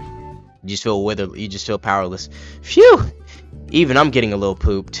 You just feel withered. You just feel powerless. Phew. Even I'm getting a little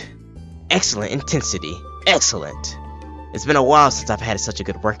pooped. Excellent intensity. Excellent. It's been a while since I've had such a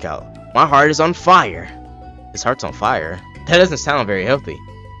good workout. My heart is on fire. His heart's on fire? That doesn't sound very healthy.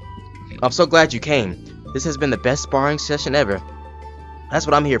 I'm so glad you came. This has been the best sparring session ever. That's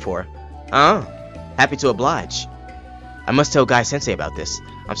what I'm here for. Happy to oblige. I must tell Guy Sensei about this.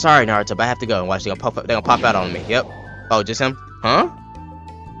 I'm sorry, Naruto, but I have to go and watch. They're gonna pop out on me. Yep. Oh, just him? Huh?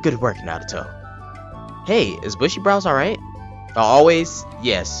 Good work, Naruto. Hey, is Bushy Brows alright? Always?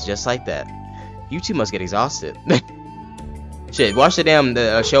 Yes, just like that. You two must get exhausted. Shit, watch the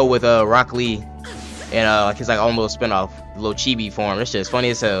damn show with Rock Lee and like his like own little spinoff, little chibi form. This shit's funny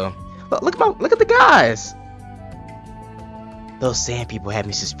as hell. Look at the guys. Those sand people had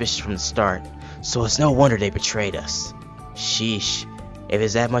me suspicious from the start, so it's no wonder they betrayed us. Sheesh. If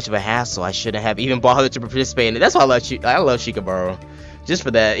it's that much of a hassle, I shouldn't have even bothered to participate in it. That's why I love Shikamaru. Just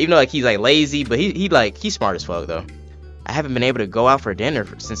for that. Even though like he's like lazy, but he's smart as fuck though. I haven't been able to go out for dinner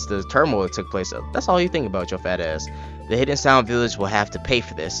since the turmoil took place. So that's all you think about, your fat ass. The Hidden Sound Village will have to pay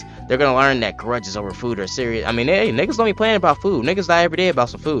for this. They're gonna learn that grudges over food are serious. I mean, hey, niggas don't be playing about food. Niggas die every day about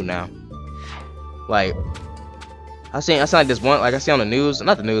some food now. Like, I seen like this one, like I see on the news,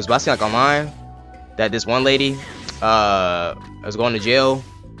 not the news, but I see like online that this one lady was going to jail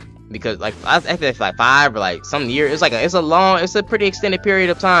because like I think it's like 5 or like some year. It's like it's a pretty extended period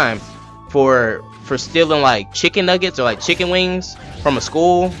of time for stealing like chicken nuggets or like chicken wings from a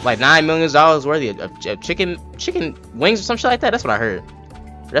school, like $9 million worth of chicken wings or some shit like that. That's what I heard.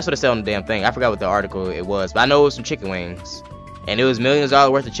 That's what it said on the damn thing. I forgot what the article it was, but I know it was some chicken wings, and it was $millions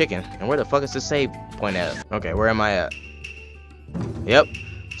worth of chicken. And where the fuck is this save point at? Okay, where am I at? Yep.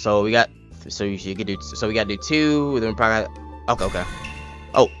 So we got. So you could do. So we gotta do 2. Then we probably. Okay.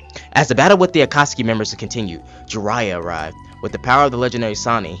 Oh, as the battle with the Akatsuki members continued, Jiraiya arrived. With the power of the legendary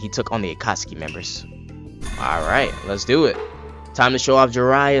Sani, he took on the Akatsuki members. All right, let's do it. Time to show off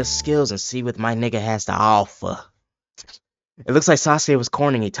Jiraiya's skills and see what my nigga has to offer. It looks like Sasuke was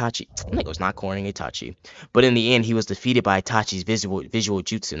cornering Itachi. Nigga was not cornering Itachi. But in the end, he was defeated by Itachi's visual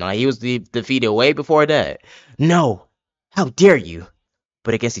jutsu. Now, he was defeated way before that. No! How dare you!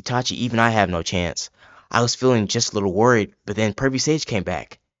 But against Itachi, even I have no chance. I was feeling just a little worried, but then Pervy Sage came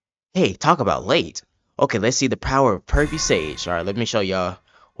back. Hey, talk about late. Okay, let's see the power of Pervy Sage. Alright, let me show y'all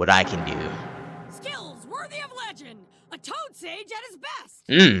what I can do. Skills worthy of legend. A Toad Sage at his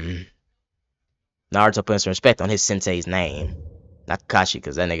best. Naruto putting some respect on his sensei's name. Not Kakashi,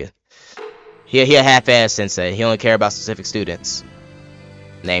 because that nigga... He a half-ass sensei. He only care about specific students.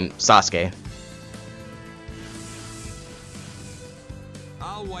 Named Sasuke.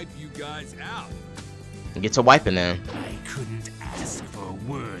 I'll wipe you guys out. Get to wiping them. I couldn't ask for a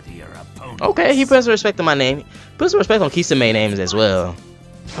worthier opponent. Okay, he puts some respect on my name. Put some respect on Kisame names as well.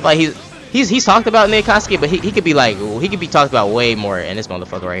 How about he's talked about in the Akatsuki, but he could be like, he could be talked about way more in this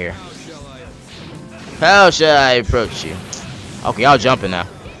motherfucker right here. How shall I approach you? Okay, y'all jumping now.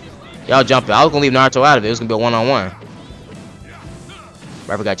 Y'all jumping. I was gonna leave Naruto out of it. It was gonna be a one-on-one.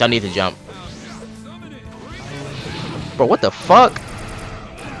 I forgot y'all need to jump. Bro, what the fuck?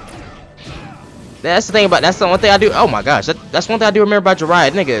 That's the thing about. That's the one thing I do. Oh my gosh, that's one thing I do remember about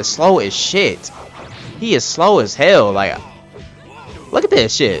Jiraiya. Nigga is slow as shit. He is slow as hell. Like, look at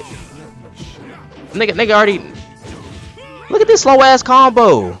this shit. Nigga already. Look at this slow ass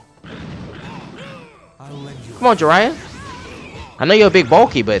combo. Come on, Jiraiya. I know you're a big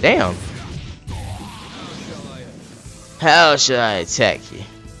bulky, but damn. How should I attack you?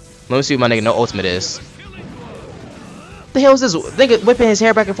 Let me see what my nigga no ultimate is. What the hell is this nigga whipping his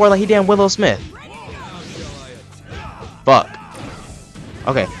hair back and forth like he damn Willow Smith? Fuck.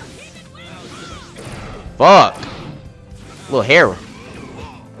 Okay. Fuck. Little hair.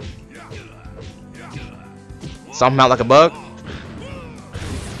 Something out like a bug.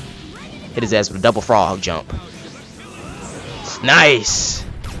 Hit his ass with a double frog jump. Nice.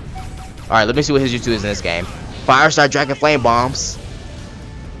 Alright, let me see what his jutsu is in this game. Fire Star Dragon Flame Bombs.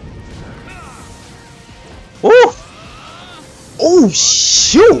 Ooh. Oh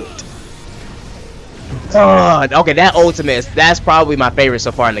shoot. Okay, that ultimate, that's probably my favorite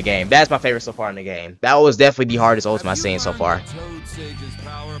so far in the game. That's my favorite so far in the game. That was definitely the hardest ultimate I've seen so far.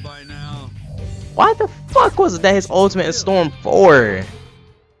 Why the fuck was it that his ultimate is Storm 4?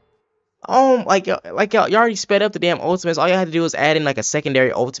 Like y'all already sped up the damn ultimates. All y'all had to do was add in like a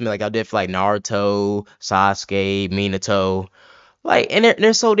secondary ultimate, like I did for like Naruto, Sasuke, Minato. Like, and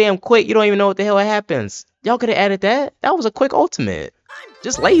they're so damn quick, you don't even know what the hell happens. Y'all could have added that. That was a quick ultimate.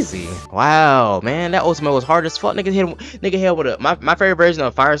 Just lazy. Wow, man, that ultimate was hard as fuck. Nigga hit with a my favorite version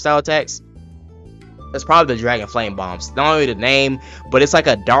of fire style attacks. That's probably the Dragon Flame Bombs. Not only the name, but it's like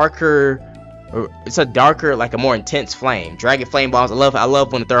a darker. It's a darker, like a more intense flame. Dragon Flame Bombs. I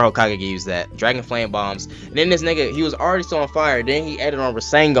love when the third Hokage used that. Dragon Flame Bombs. And then this nigga, he was already still on fire. Then he added on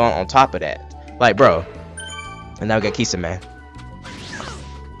Rasengan on top of that. Like, bro. And now we got Kisame.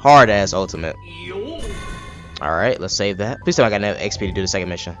 Hard ass ultimate. Alright, let's save that. Please tell me I got enough XP to do the second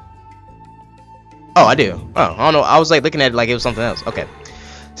mission. Oh, I do. Oh, I don't know. I was like looking at it like it was something else. Okay.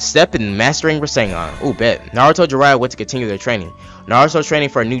 Step in mastering Rasengan. Ooh, bet. Naruto and Jiraiya went to continue their training. Naruto's training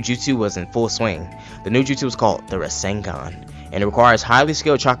for a new jutsu was in full swing. The new jutsu was called the Rasengan, and it requires highly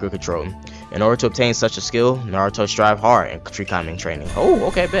skilled chakra control. In order to obtain such a skill, Naruto strived hard in tree climbing training. Oh,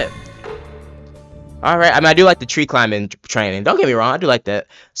 okay, bet. Alright, I mean, I do like the tree climbing training. Don't get me wrong, I do like that.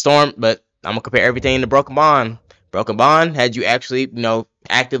 Storm, but I'm gonna compare everything to Broken Bond. Broken Bond had you actually,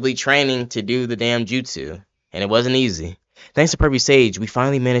 actively training to do the damn jutsu, and it wasn't easy. Thanks to Pervy Sage, we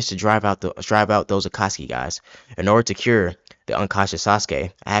finally managed to drive out those Akatsuki guys. In order to cure the unconscious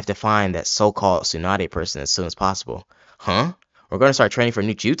Sasuke, I have to find that so-called Tsunade person as soon as possible. Huh? We're gonna start training for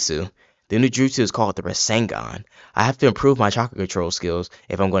new jutsu. The new jutsu is called the Rasengan. I have to improve my chakra control skills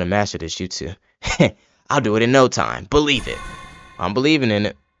if I'm going to master this jutsu. I'll do it in no time. Believe it. I'm believing in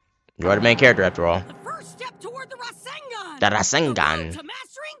it. You are the main character after all. The first step toward the Rasengan. The Rasengan. To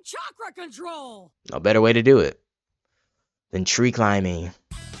mastering chakra control. No better way to do it than tree climbing.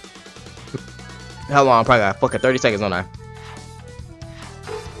 How long? Probably got fucking 30 seconds, don't I?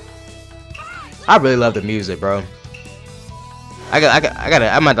 I really love the music, bro.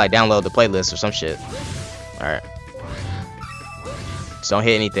 I might like download the playlist or some shit. Alright. Just don't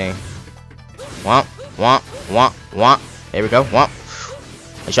hit anything. Womp, womp, womp, womp. There we go.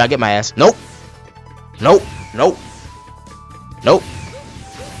 Womp. Make sure I get my ass. Nope. Nope. Nope. Nope.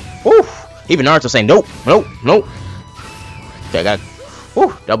 Even Naruto saying nope, nope, nope. Okay, I got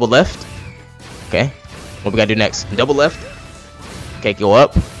woo, double left. Okay, what we gotta do next? Double left. Okay, go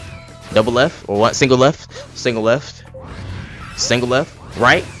up. Double left or what? Single left. Single left. Single left.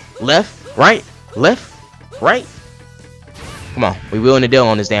 Right. Left. Right. Left. Right. Come on, we wheeling the deal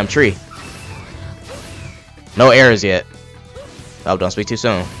on this damn tree. No errors yet. Oh, don't speak too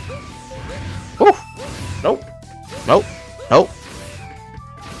soon. Woo. Nope. Nope. Nope.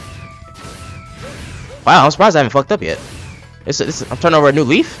 Wow, I'm surprised I haven't fucked up yet. I'm turning over a new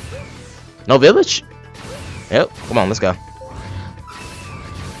leaf. No village. Yep. Come on, let's go.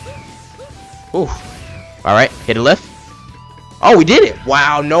 Ooh. All right, hit it left. Oh, we did it.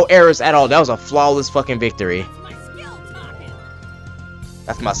 Wow, no errors at all. That was a flawless fucking victory.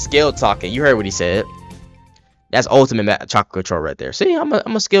 That's my skill talking. You heard what he said. That's ultimate chakra control right there. See, I'm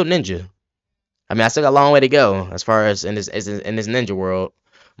a skilled ninja. I mean, I still got a long way to go as far as in this ninja world,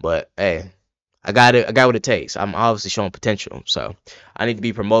 but hey, I got what it takes. I'm obviously showing potential, so I need to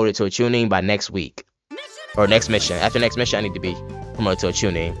be promoted to a Chunin by next week or next mission. After next mission, I need to be promoted to a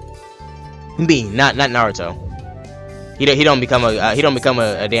Chunin. Me, not Naruto. He don't become a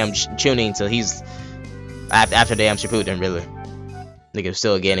damn Chunin till he's after damn Shippuden, really. Nigga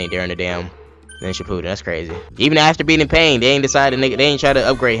still getting during the damn Shippuden. That's crazy. Even after being in pain, they ain't decided. They ain't try to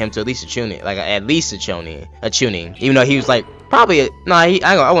upgrade him to at least a Chunin, like at least a Chunin. Even though he was like probably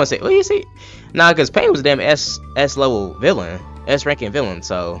I want to say. Well, you see, because Pain was a damn S level villain, S ranking villain.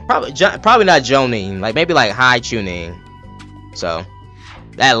 So probably not Jonin. Like maybe like high Chunin. So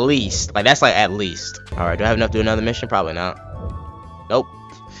at least that's like at least. All right, do I have enough to do another mission? Probably not. Nope.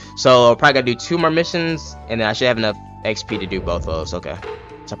 So I probably gotta do 2 more missions, and then I should have enough XP to do both of those. Okay.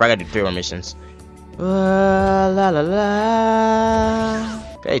 So I probably gotta do 3 more missions. La la la.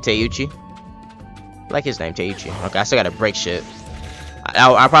 Hey, Teiuchi. I like his name, Teiuchi. Okay, I still gotta break shit.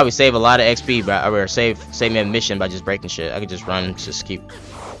 I'll probably save a lot of XP, or save me a mission by just breaking shit. I could just run, just keep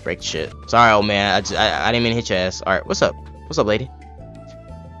breaking shit. Sorry, old man. I didn't mean to hit your ass. All right, what's up? What's up, lady?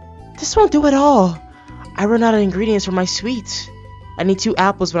 This won't do at all. I run out of ingredients for my sweets. I need 2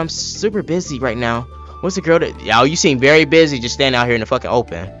 apples, but I'm super busy right now. What's the girl that... Yo, you seem very busy just standing out here in the fucking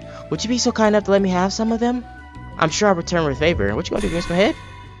open. Would you be so kind enough to let me have some of them? I'm sure I'll return with favor. What you gonna do, against my head?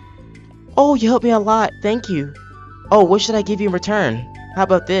 Oh, you helped me a lot. Thank you. Oh, what should I give you in return? How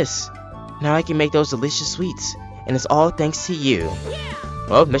about this? Now I can make those delicious sweets. And it's all thanks to you.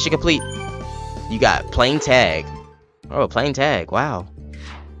 Well, mission complete. You got plain tag. Oh, plain tag. Wow.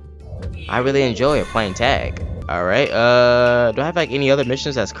 I really enjoy a plain tag. Alright, do I have like any other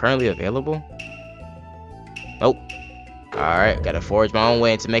missions that's currently available? Nope. Alright, gotta forge my own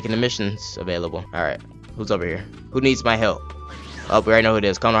way into making the missions available. Alright, who's over here? Who needs my help? Oh, we already know who it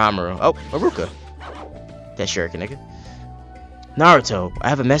is. Konohamaru. Oh, Haruka. That shuriken, nigga. Naruto, I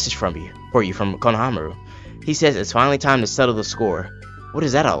have a message for you from Konohamaru. He says it's finally time to settle the score. What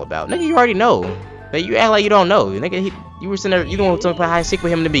is that all about? Nigga, you already know. But you act like you don't know. Nigga, you were sitting there, you don't want to play high seek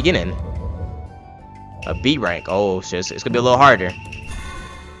with him in the beginning. A B rank. Oh shit, it's gonna be a little harder.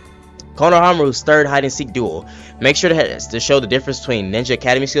 Konohamaru's 3rd hide and seek duel. Make sure to show the difference between Ninja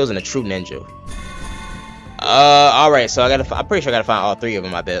Academy skills and a true ninja. Alright, so I'm pretty sure I gotta find all 3 of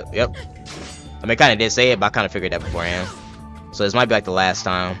them, I bet. Yep. I mean, I kinda did say it, but I kinda figured that beforehand. So this might be like the last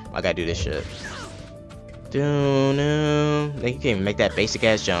time I gotta do this shit. You can't even make that basic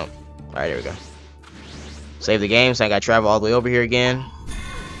ass jump. Alright, there we go. Save the game, so I gotta travel all the way over here again.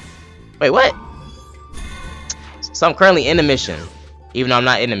 Wait, what? So I'm currently in the mission, even though I'm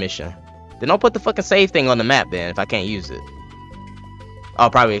not in the mission. Then don't put the fucking save thing on the map then if I can't use it. Oh,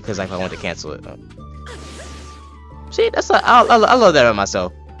 probably because I want to cancel it. See, I love that about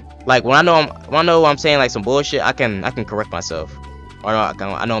myself. Like when I know I'm saying like some bullshit, I can correct myself. Or I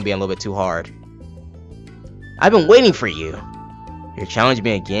know I'm being a little bit too hard. I've been waiting for you. You're challenging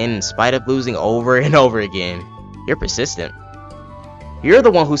me again in spite of losing over and over again. You're persistent. You're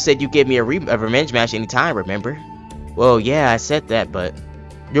the one who said you give me a revenge match anytime, remember? Well, yeah, I said that, but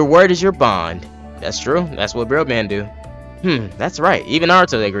your word is your bond. That's true. That's what real men do. That's right. Even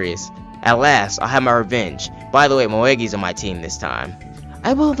Naruto agrees. At last, I'll have my revenge. By the way, Moegi's on my team this time.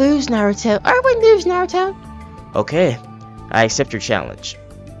 I will lose, Naruto. I will lose, Naruto. Okay, I accept your challenge.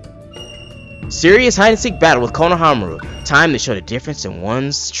 Serious hide-and-seek battle with Konohamaru. Time to show the difference in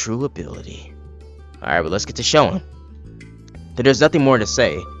one's true ability. Alright, but let's get to showing. There's nothing more to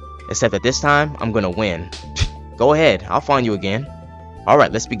say, except that this time, I'm gonna win. Go ahead, I'll find you again.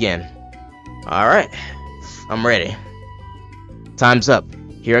 Alright, let's begin. Alright, I'm ready. Time's up.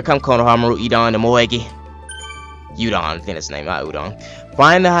 Here I come, Konohamaru, Udon, and Moegi. Udon, I think that's his name, not Udon.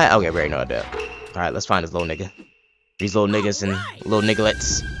 Find the high. Okay, we already know that. Alright, let's find this little nigga. These little niggas and little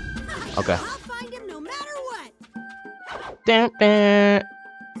nigglets. Okay. I'll find him no matter what. Dun.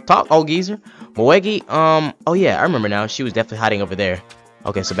 Talk, old geezer. Moegi, oh yeah, I remember now. She was definitely hiding over there.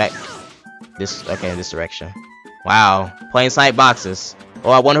 Okay, so back this, okay, in this direction. Wow, plain sight boxes.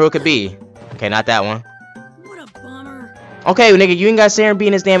 Oh, I wonder who it could be. Okay, not that one. What a bummer. Okay, nigga, you ain't got to sit here and be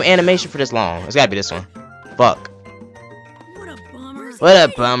in this damn animation for this long. It's gotta be this one. Fuck. What a bummer. What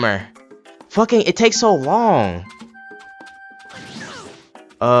a bummer. Fucking, it takes so long.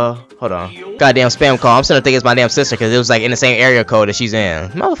 Hold on. Goddamn spam call. I'm starting to think it's my damn sister because it was like in the same area code that she's in.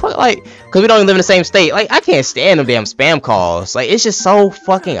 Motherfucker, like, because we don't even live in the same state. Like, I can't stand them damn spam calls. Like, it's just so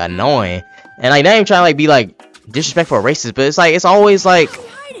fucking annoying. And like, not even trying to like be like disrespectful or racist, but it's like, it's always like,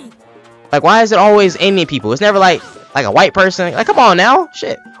 why is it always Indian people? It's never like a white person. Like, come on now.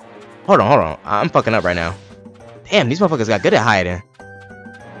 Shit. Hold on. I'm fucking up right now. Damn, these motherfuckers got good at hiding.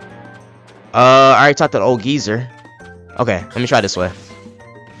 I already talked to the old geezer. Okay, let me try this way.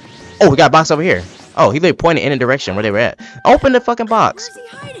 Oh, we got a box over here. Oh, he literally pointed in a direction where they were at. Open the fucking box.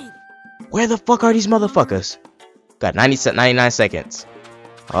 Where's he hiding? Where the fuck are these motherfuckers? Got 99 seconds.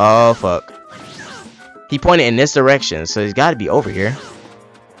 Oh, fuck. He pointed in this direction, so he's got to be over here.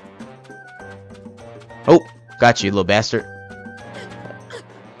 Oh, got you, little bastard.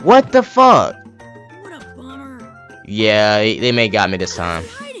 What the fuck? What a bummer. Yeah, they may got me this time.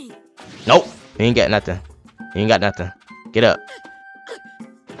 Where's he hiding? Nope, he ain't got nothing. He ain't got nothing. Get up.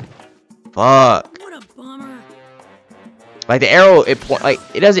 Fuck. What a bummer. Like the arrow, it point like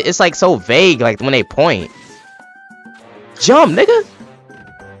it doesn't. It's like so vague. Like when they point. Jump, nigga.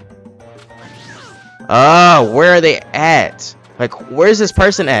 Where are they at? Like, where's this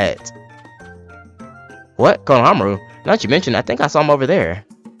person at? What? Konohamaru? Now that you mentioned, I think I saw him over there.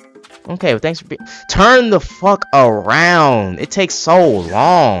 Okay, well, thanks for being. Turn the fuck around. It takes so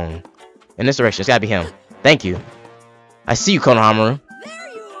long. In this direction, it's gotta be him. Thank you. I see you, Konohamaru. There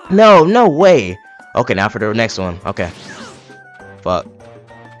you are. No way. Okay, now for the next one. Okay. Fuck.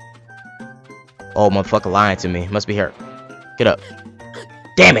 Oh, motherfucker lying to me. Must be her. Get up.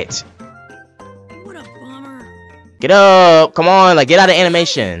 Damn it. What a bummer. Get up. Come on, like, get out of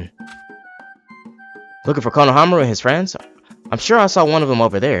animation. Looking for Konohamaru and his friends? I'm sure I saw one of them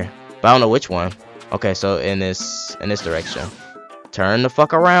over there, but I don't know which one. Okay, so in this direction. Turn the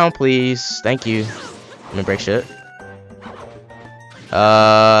fuck around, please. Thank you. Let me break shit.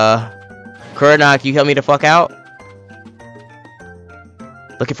 Kurana, can you help me the fuck out?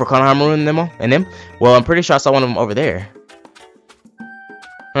 Looking for Konohamaru and them? Well, I'm pretty sure I saw one of them over there.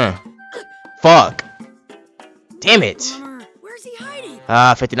 Huh. Fuck. Damn it. Bummer. Where's he hiding?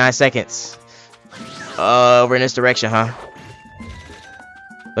 59 seconds. Over in this direction, huh?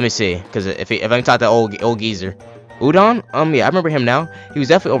 Let me see, because if I can talk to old geezer. Udon? Yeah, I remember him now. He was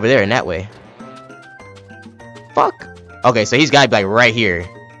definitely over there in that way. Fuck. Okay, so he's gotta be like right here.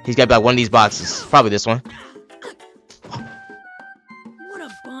 He's gotta be like one of these boxes. Probably this one. What a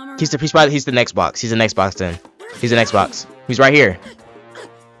bummer. He's the next box. He's the next box then. He's the next box. He's right here.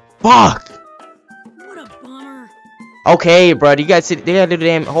 Fuck. What a bummer. Okay, bro. You guys see? They gotta do the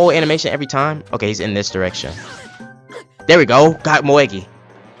damn whole animation every time. Okay, he's in this direction. There we go. Got Moegi.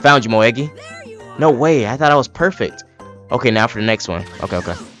 Found you, Moegi. There you are. No way. I thought I was perfect. Okay, now for the next one.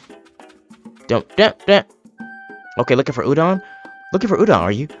 Okay. Don't. Okay, looking for Udon. Looking for Udon,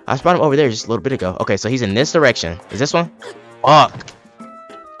 are you? I spotted him over there just a little bit ago. Okay, so he's in this direction. Is this one? Fuck.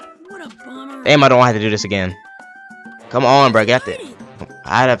 What a bummer. Damn, I don't have to do this again. Come on, bro. Get that.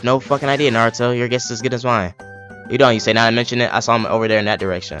 I have no fucking idea, Naruto. Your guess is as good as mine. Udon, you say now I mentioned it. I saw him over there in that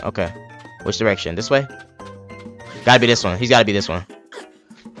direction. Okay. Which direction? This way? Gotta be this one. He's gotta be this one.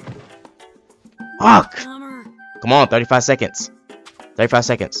 Fuck! Bummer. Come on, 35 seconds. 35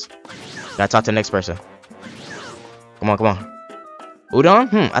 seconds. Gotta talk to the next person. Come on.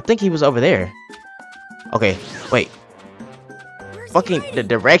 Udon? I think he was over there. Okay, wait. Where's he Fucking, hiding? the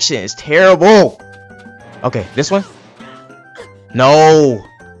direction is terrible. Okay, this one? No!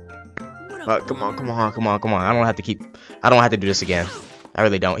 What a Come on. bummer. I don't have to do this again. I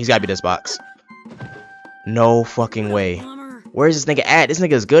really don't. He's gotta be this box. No fucking way. Bummer. Where's this nigga at? This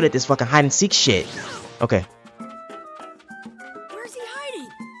nigga is good at this fucking hide and seek shit. Okay. Where's he hiding?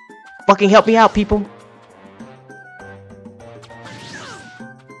 Fucking help me out, people.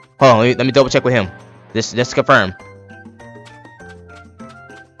 Hold on, let me double check with him. Just to confirm.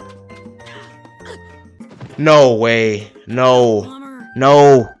 No way. No. Bummer.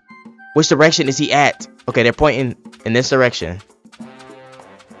 No. Which direction is he at? Okay, they're pointing in this direction.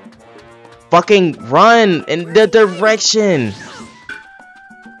 Fucking run in the direction.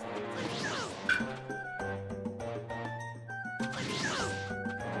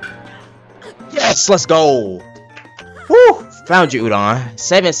 Yes, let's go. Woo! Found you, Udon.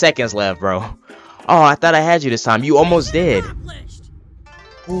 7 seconds left, bro. Oh, I thought I had you this time. You almost did. Accomplished.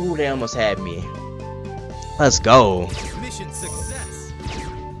 Ooh, they almost had me. Let's go. Mission success.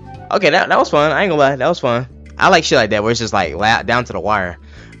 Okay, that was fun. I ain't gonna lie, that was fun. I like shit like that where it's just like down to the wire.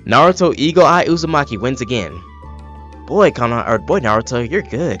 Naruto Eagle Eye Uzumaki wins again. Boy, boy Naruto, you're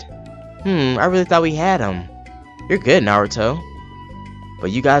good. I really thought we had him. You're good, Naruto.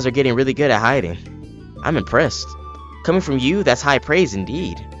 But you guys are getting really good at hiding. I'm impressed. Coming from you, that's high praise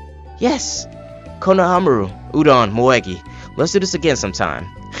indeed. Yes. Konohamaru, Udon, Moegi. Let's do this again sometime.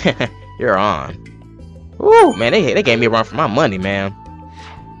 You're on. Woo, man, they gave me a run for my money, man.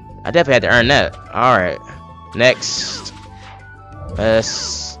 I definitely had to earn that. Alright. Next.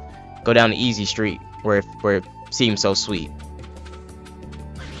 Let's go down the easy street where it seems so sweet.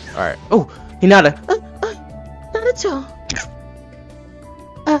 Alright. Oh, Hinata. Naruto.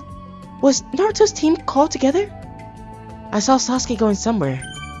 Was Naruto's team called together? I saw Sasuke going somewhere.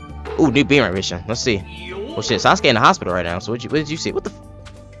 Ooh, new beam mission. Let's see. Oh shit, Sasuke in the hospital right now. So what did you see? What the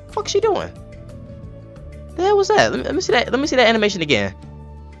fuck is she doing? The hell was that? Let me see that. Let me see that animation again.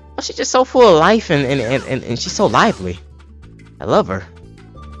 Oh, she's just so full of life and she's so lively. I love her.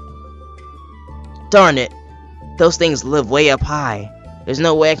 Darn it. Those things live way up high. There's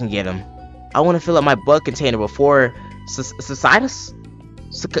no way I can get them. I want to fill up my bug container before Societas?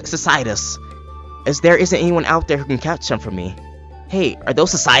 As there isn't anyone out there who can catch them for me. Hey, are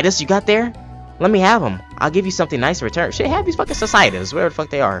those Societas you got there? Let me have them. I'll give you something nice in return. Shit, have these fucking Societas, wherever the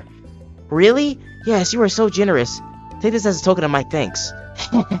fuck they are. Really? Yes, you are so generous. Take this as a token of my thanks.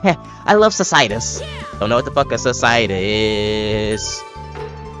 I love Societas. Don't know what the fuck a Societa is.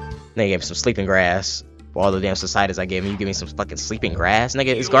 They gave me some sleeping grass. For all the damn Societas I gave him, you give me some fucking sleeping grass?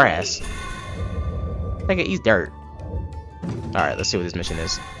 Nigga, it's grass. Nigga, he's dirt. Alright, let's see what this mission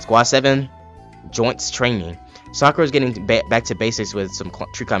is. Squad 7, joints training. Sakura is getting back to basics with some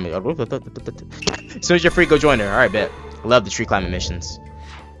tree climbing. As soon as you're free, go join her. Alright, bet. I love the tree climbing missions.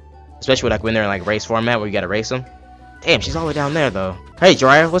 Especially like when they're in like race format where you gotta race them. Damn, she's all the way down there though. Hey,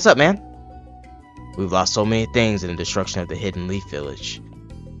 Jiraiya, what's up, man? We've lost so many things in the destruction of the Hidden Leaf Village.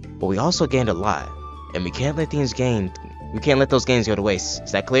 But we also gained a lot. And we can't let those gains go to waste.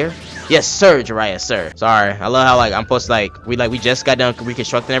 Is that clear? Yes, sir, Jiraiya, sir. Sorry, I love how like I'm supposed to we just got done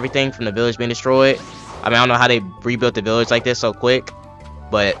reconstructing everything from the village being destroyed. I mean, I don't know how they rebuilt the village like this so quick,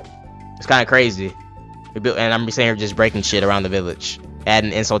 but it's kind of crazy. And I'm sitting here just breaking shit around the village,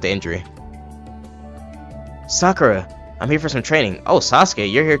 adding insult to injury. Sakura, I'm here for some training. Oh, Sasuke,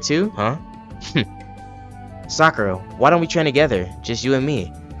 you're here too, huh? Sakura, why don't we train together, just you and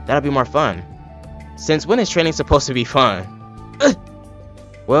me? That'll be more fun. Since when is training supposed to be fun?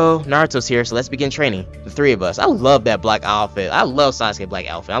 Well, Naruto's here, so let's begin training. The three of us. I love that black outfit. I love Sasuke black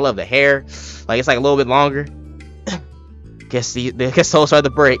outfit. I love the hair. Like, it's like a little bit longer. Guess those are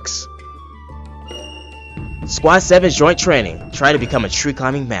the breaks. Squad 7 joint training. Try to become a tree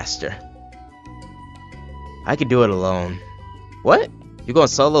climbing master. I can do it alone. What? You're going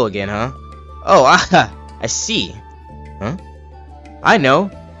solo again, huh? Oh, I see. Huh? I know.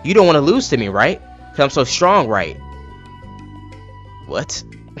 You don't want to lose to me, right? Because I'm so strong, right? What?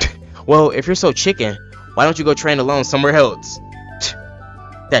 Well, if you're so chicken, why don't you go train alone somewhere else?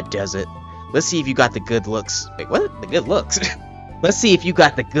 That does it. Let's see if you got the good looks. Wait, what? The good looks? Let's see if you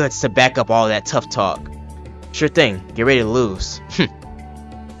got the goods to back up all that tough talk. Sure thing. Get ready to lose.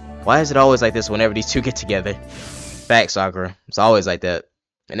 Why is it always like this whenever these two get together? Facts, Sakura. It's always like that.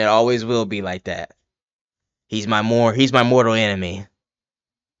 And it always will be like that. He's my mortal enemy.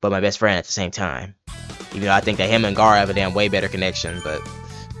 But my best friend at the same time. Even though I think that him and Gaara have a damn way better connection, but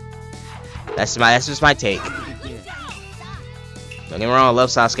that's just my take. Don't get me wrong, I love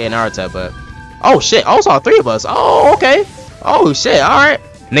Sasuke and Naruto, but oh shit, I saw 3 of us. Oh, okay. Oh shit, alright.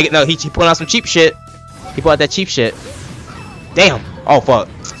 Nigga, no, he pulling out some cheap shit. He pulled out that cheap shit. Damn. Oh fuck.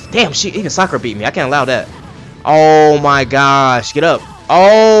 Damn, shit, even Sakura beat me. I can't allow that. Oh my gosh, get up.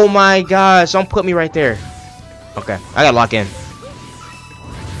 Oh my gosh, don't put me right there. Okay, I gotta lock in.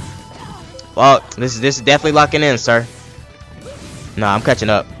 Well, this is definitely locking in, sir. Nah, I'm catching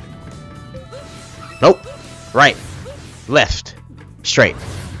up. Nope. Right. Left. Straight.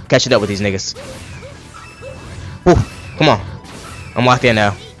 Catching up with these niggas. Whew. Come on. I'm locked in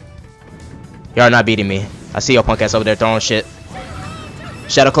now. Y'all are not beating me. I see your punk ass over there throwing shit.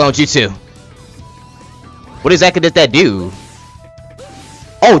 Shadow Clone Jutsu. What exactly does that do?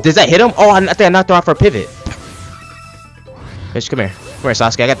 Oh, does that hit him? Oh, I think I knocked her off for a pivot. Bitch, come here. Come here,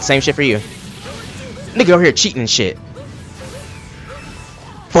 Sasuke. I got the same shit for you. Nigga over here cheating and shit.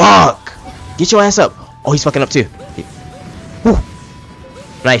 Fuck! Get your ass up. Oh, he's fucking up too. Woo.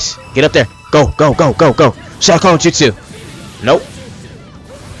 Nice. Get up there. Go, go, go, go, go. Shadow Clone Jutsu. Nope.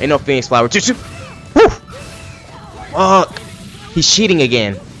 Ain't no Phoenix Flower Jutsu. Woo! Fuck. He's cheating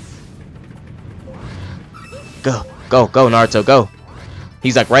again. Go, go, go, Naruto, go.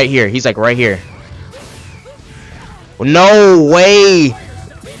 He's like right here. He's like right here. No way.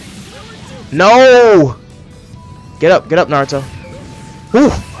 No. Get up, Naruto.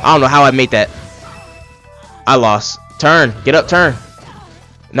 Whew. I don't know how I made that. I lost. Turn. Get up, turn.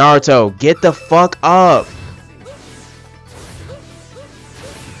 Naruto, get the fuck up.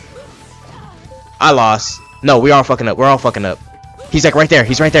 I lost. No, we are fucking up. We're all fucking up. He's like right there.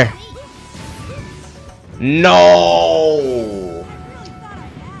 He's right there. No.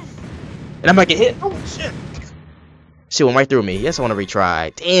 And I might get hit. Oh shit. Shit went right through me. Yes, I want to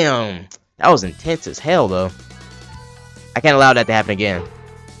retry. Damn. That was intense as hell though. I can't allow that to happen again.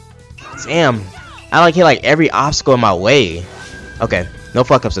 Damn. I like hit like every obstacle in my way. Okay. No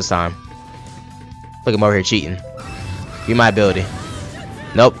fuck ups this time. Look at him over here cheating. Give me my ability.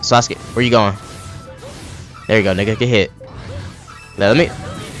 Nope. Sasuke, where you going? There you go, nigga. Get hit. Let me.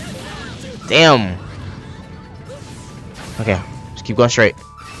 Damn. Okay. Just keep going straight.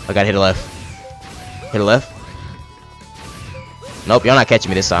 I gotta hit the left. Hit the left. Nope. Y'all not catching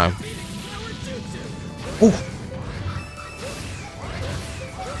me this time. Ooh.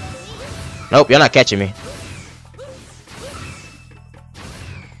 Nope. Y'all not catching me.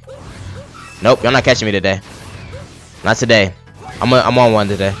 Nope, y'all not catching me today. Not today. I'm on one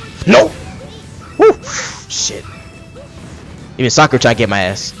today. Nope. Woo. Shit. Even Sakura trying to get my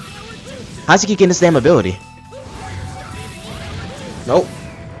ass. How's he keep getting this damn ability? Nope.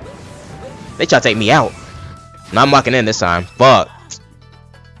 They try to take me out. No, I'm locking in this time. Fuck.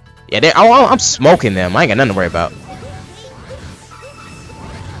 Yeah, I'm smoking them. I ain't got nothing to worry about.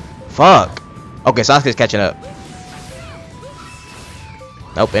 Fuck. Okay, Sasuke's catching up.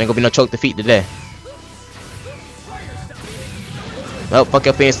 Nope, ain't gonna be no choke defeat today. Nope, fuck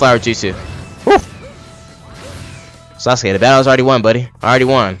your Phoenix Flower Jutsu. Woo! Sasuke, the battle's already won, buddy. Already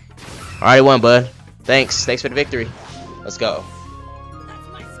won, bud. Thanks for the victory. Let's go.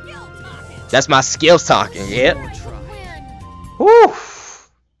 That's my skills talking. Yep. Woo!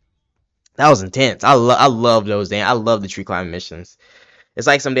 That was intense. I love those damn. I love the tree climbing missions. It's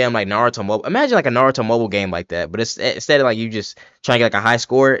like some damn like Naruto mobile. Imagine like a Naruto mobile game like that, but it's instead of like you just trying to get like a high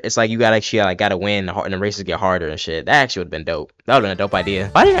score, it's like you gotta win, and the races get harder and shit. That actually would have been dope. That would have been a dope idea.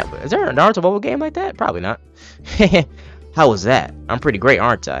 Is there a Naruto mobile game like that? Probably not. How was that? I'm pretty great,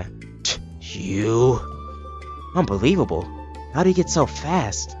 aren't I? You, unbelievable. How do you get so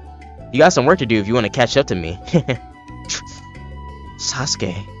fast? You got some work to do if you want to catch up to me.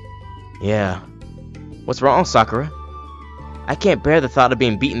 Sasuke. Yeah. What's wrong, Sakura? I can't bear the thought of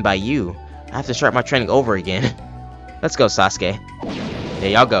being beaten by you. I have to start my training over again. Let's go, Sasuke. Yeah,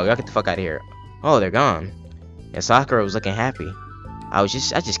 y'all go. Y'all get the fuck out of here. Oh, they're gone. And Sakura was looking happy. I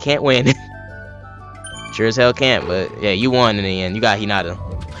just can't win. Sure as hell can't, but yeah, you won in the end. You got Hinata.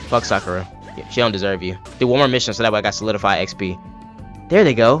 Fuck Sakura. Yeah, she don't deserve you. Do one more mission so that way I got solidified XP. There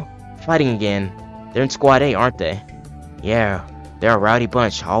they go. Fighting again. They're in Squad A, aren't they? Yeah. They're a rowdy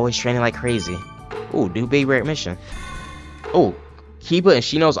bunch, always training like crazy. Ooh, do big rare mission. Oh, Kiba and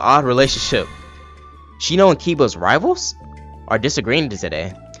Shino's odd relationship. Shino and Kiba's rivals are disagreeing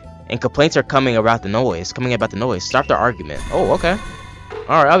today, and complaints are coming about the noise. Stop their argument. Oh, okay.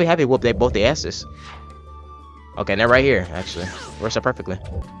 All right, I'll be happy to whoop both the asses. Okay, they're right here. Actually, works out perfectly.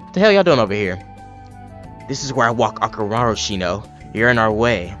 What the hell y'all doing over here? This is where I walk Akamaru, Shino. You're in our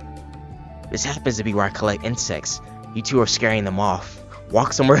way. This happens to be where I collect insects. You two are scaring them off.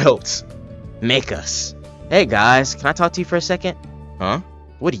 Walk somewhere else. Make us. Hey guys, can I talk to you for a second? Huh?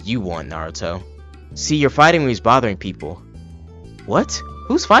 What do you want, Naruto? See, you're fighting when he's bothering people. What?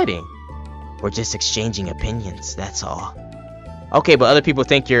 Who's fighting? We're just exchanging opinions, that's all. Okay, but other people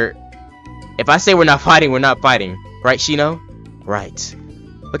think you're... If I say we're not fighting, we're not fighting. Right, Shino? Right.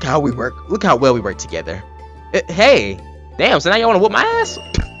 Look how we work. Look how well we work together. Hey! Damn, so now y'all wanna whoop my ass?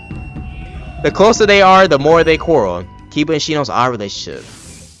 The closer they are, the more they quarrel. Kiba and Shino's odd relationship.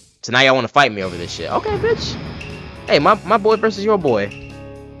 So now y'all want to fight me over this shit. Okay, bitch. Hey, my boy versus your boy.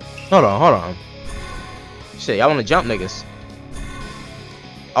 Hold on. Shit, y'all want to jump niggas.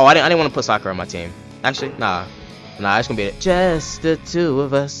 Oh, I didn't want to put Sakura on my team. Actually, nah, it's gonna be it. Just the two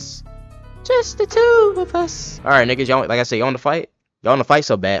of us. Just the two of us. All right, niggas, y'all, like I said, y'all want to fight? Y'all want to fight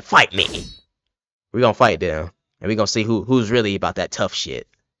so bad? Fight me. We gonna fight then, and we gonna see who's really about that tough shit.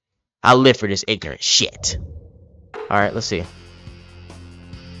 I live for this ignorant shit. All right, let's see.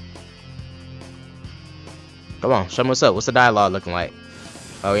 Come on, show me what's up. What's the dialogue looking like?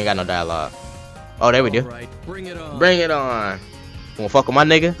 Oh, we ain't got no dialogue. Oh, there we do. Right, bring it on. Bring it on. Wanna fuck with my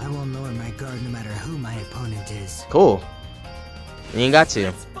nigga? I will lower my guard no matter who my opponent is. Cool. You ain't got to.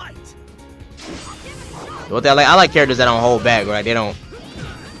 Let's fight. What I like characters that don't hold back, right? They don't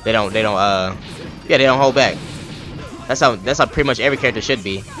yeah, they don't hold back. That's how pretty much every character should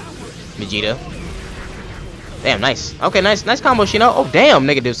be. Vegeta. Damn, nice. Okay, nice combo, Shino. Oh damn,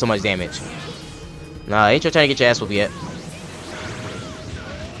 nigga did so much damage. Nah, ain't you trying to get your ass whooped yet.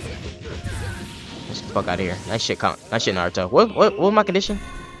 Let's get the fuck out of here. Nice shit, Naruto. What was my condition?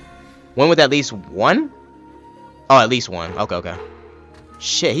 Win with at least one? Oh, at least one. Okay.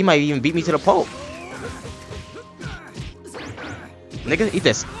 Shit, he might even beat me to the pulp. Nigga, eat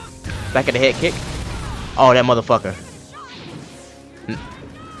this. Back of the head kick. Oh, that motherfucker.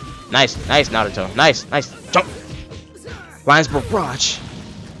 Nice, Naruto. Nice. Jump. Lines barrage.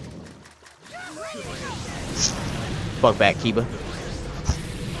 Fuck back, Kiba.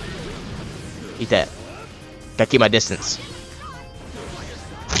 Eat that. Gotta keep my distance.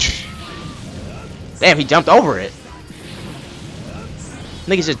 Damn, he jumped over it.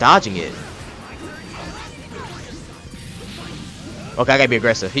 Nigga's just dodging it. Okay, I gotta be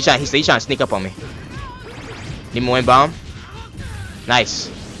aggressive. He's trying to sneak up on me. Need more bomb. Nice.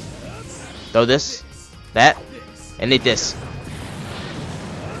 Throw this, that, and hit this.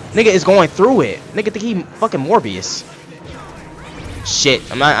 Nigga is going through it. Nigga think he fucking Morbius. Shit,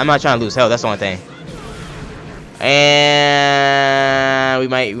 I'm not trying to lose health. That's the only thing. And we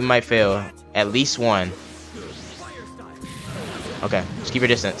might fail. At least one. Okay, just keep your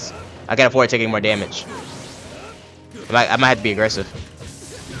distance. I can't afford taking more damage. I might have to be aggressive.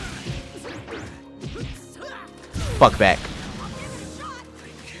 Fuck back.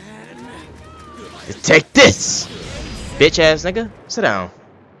 Just take this, bitch ass nigga. Sit down.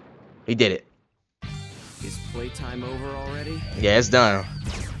 He did it. Is playtime over already? Yeah, it's done.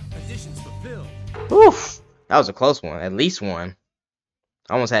 Conditions fulfilled. Oof, that was a close one. At least one.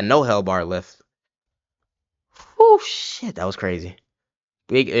 I almost had no hell bar left. Oh shit, that was crazy.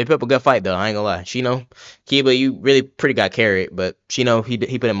 It put up a good fight though. I ain't gonna lie. Shino, Kiba, you really pretty got carried, but Shino, he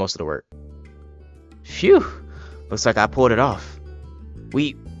put in most of the work. Phew. Looks like I pulled it off.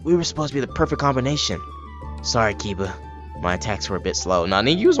 We were supposed to be the perfect combination. Sorry, Kiba. My attacks were a bit slow. Nah,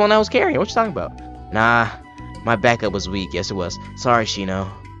 you was one I was carrying. What you talking about? Nah, my backup was weak. Yes, it was. Sorry, Shino.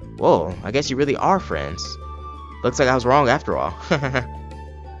 Whoa, I guess you really are friends. Looks like I was wrong after all.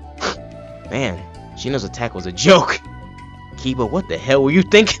 Man, Shino's attack was a joke. Kiba, what the hell were you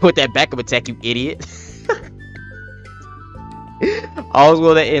thinking with that backup attack, you idiot? All's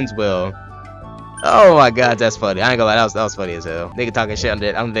well that ends well. Oh my god, that's funny. I ain't gonna lie, that was funny as hell. Nigga talking shit in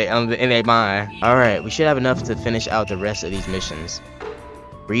their mind. Alright, we should have enough to finish out the rest of these missions.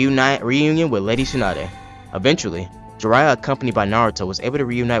 Reunion with Lady Tsunade. Eventually, Jiraiya, accompanied by Naruto, was able to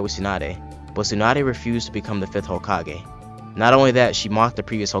reunite with Tsunade, but Tsunade refused to become the 5th Hokage. Not only that, she mocked the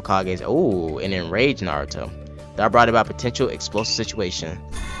previous Hokages, and enraged Naruto. That brought about potential explosive situation.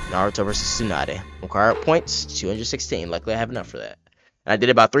 Naruto versus Tsunade. Required points, 216. Luckily I have enough for that. And I did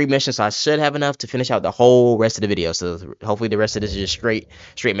about 3 missions, so I should have enough to finish out the whole rest of the video. So hopefully the rest of this is just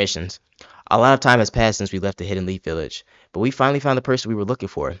straight missions. A lot of time has passed since we left the Hidden Leaf Village, but we finally found the person we were looking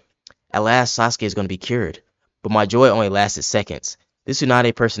for. At last, Sasuke is going to be cured. But my joy only lasted seconds. This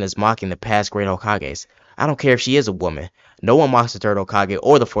Tsunade person is mocking the past great Hokages. I don't care if she is a woman. No one mocks the 3rd Hokage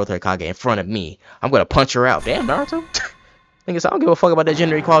or the 4th Hokage in front of me. I'm going to punch her out. Damn, Naruto. I don't give a fuck about that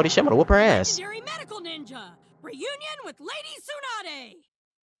gender equality shit. I'm going to whoop her ass. Legendary medical ninja. Reunion with Lady Tsunade.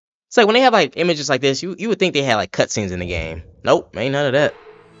 It's like when they have like images like this, you would think they had like cutscenes in the game. Nope, ain't none of that.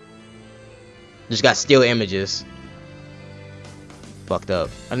 Just got still images. Fucked up.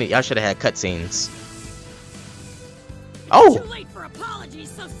 I should have had cutscenes. Oh! Too late for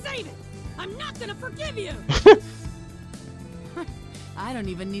apologies, so save it. I'm not gonna forgive you. I don't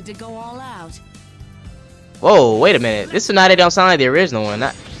even need to go all out. Whoa, wait a minute. This Tsunade don't sound like the original one.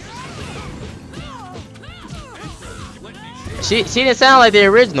 She didn't sound like the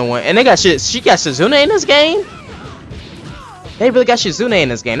original one. And they got she got Shizune in this game? They really got Shizune in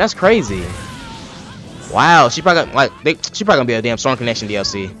this game. That's crazy. Wow, she probably gonna be a damn Storm Connection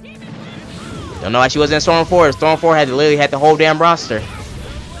DLC. Don't know why she wasn't in Storm 4. Storm 4 literally had the whole damn roster.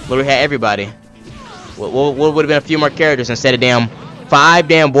 Literally had everybody. What would have been a few more characters instead of damn 5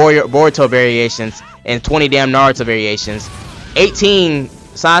 damn Boruto variations and 20 damn Naruto variations, 18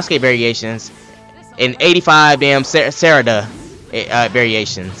 Sasuke variations, and 85 damn Sarada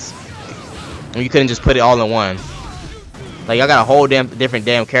variations. And you couldn't just put it all in one. Like y'all got a whole different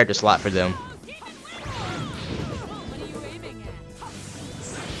damn character slot for them.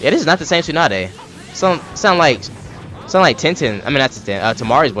 Yeah, this is not the same Tsunade. Sound like Tenten. I mean, not Tenten.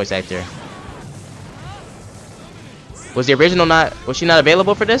 Tamari's voice actor. Was she not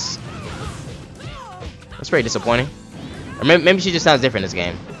available for this? That's very disappointing. Or maybe she just sounds different in this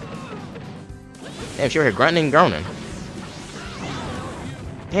game. Damn, she over here grunting and groaning.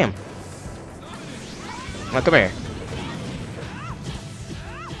 Damn. Come here.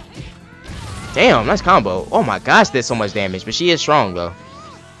 Damn, nice combo. Oh my gosh, did so much damage, but she is strong though.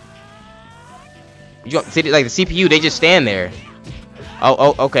 You don't see, like the CPU, they just stand there.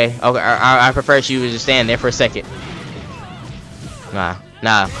 Oh, okay. I prefer she would just stand there for a second. Nah.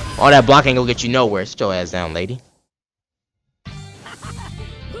 All that blocking will get you nowhere. Sit your ass down, lady.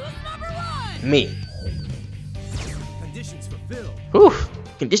 Me. Conditions fulfilled. Whew.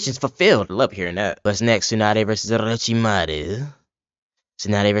 Conditions fulfilled. I love hearing that. What's next? Tsunade versus Orochimaru.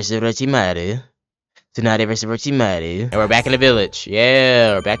 Tsunade versus Orochimaru. Tsunade versus Orochimaru. And we're back in the village.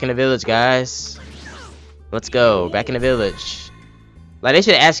 Yeah, we're back in the village, guys. Let's go. Back in the village. Like, they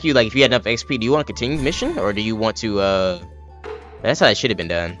should ask you, like, if you had enough XP, do you want to continue the mission? Or do you want to, That's how it should have been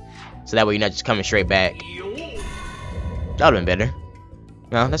done. So that way you're not just coming straight back. That would have been better.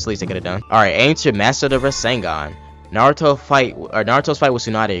 No, that's the least I could have done. Alright, aim to master the Rasengan. Naruto's fight with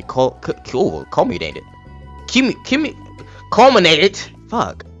Tsunade culminated. Culminated.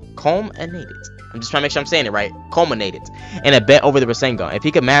 Fuck. Culminated. I'm just trying to make sure I'm saying it right. Culminated. And a bet over the Rasengan. If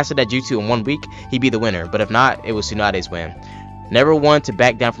he could master that jutsu in 1 week, he'd be the winner. But if not, it was Tsunade's win. Never wanted to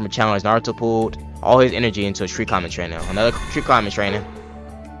back down from a challenge. Naruto pulled all his energy into a tree climbing training. Another tree climbing training.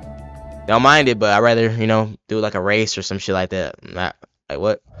 Don't mind it, but I'd rather, you know, do like a race or some shit like that. Not like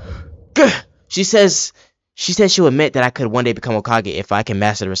what? She says she'll admit that I could one day become Hokage if I can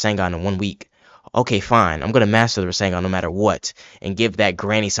master the Rasengan in 1 week. Okay, fine. I'm gonna master the Rasengan no matter what, and give that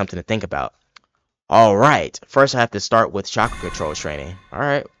granny something to think about. Alright. First I have to start with chakra control training.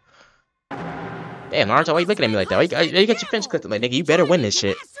 Alright. Damn, Naruto, why you looking at me like that? Why you got your fence clipped? Like, nigga, you better win this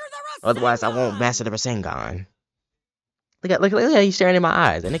shit. Otherwise, I won't master the Rasengan. Look how he's staring in my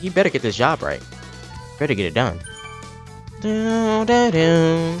eyes. And nigga, you better get this job right. Better get it done.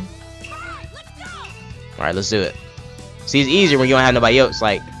 Alright, let's do it. See, it's easier when you don't have nobody else,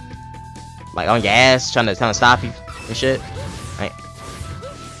 like on your ass, trying to stop you and shit. Right.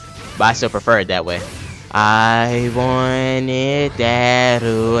 But I still prefer it that way. I want it that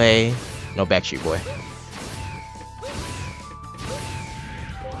way. No Backstreet Boy.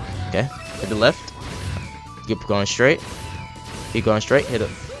 Okay, hit the left. Keep going straight. Keep going straight. Hit it.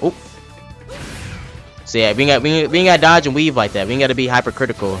 Oop. So yeah, we ain't got dodge and weave like that. We ain't got to be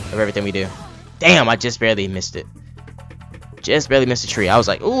hypercritical of everything we do. Damn, I just barely missed it. Just barely missed the tree. I was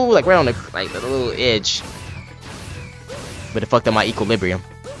like, ooh, like right on the little edge. But it fucked up my equilibrium.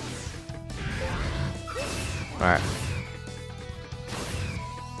 All right.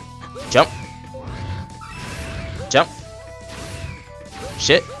 Jump. Jump.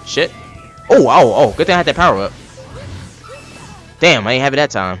 Shit. Oh, good thing I had that power up. Damn, I ain't have it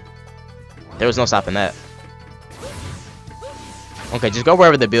that time. There was no stopping that. Okay, just go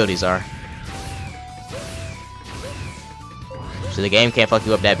wherever the abilities are. So the game can't fuck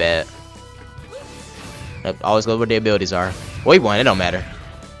you up that bad. Yep, always go where the abilities are. Well, you won, it don't matter.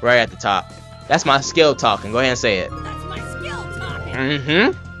 Right at the top. That's my skill talking. Go ahead and say it. That's my skill talking.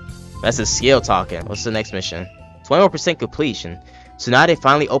 Mm-hmm. That's a skill talking. What's the next mission? 21% completion. Tsunade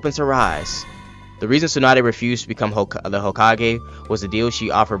finally opens her eyes. The reason Tsunade refused to become the Hokage was the deal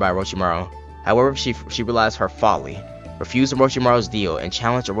she offered by Orochimaru. However, she realized her folly, refused Orochimaru's deal, and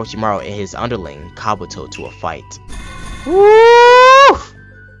challenged Orochimaru and his underling, Kabuto, to a fight. Woo!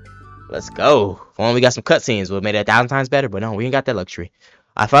 Let's go. If only we got some cutscenes, would have made it 1,000 times better, but no, we ain't got that luxury.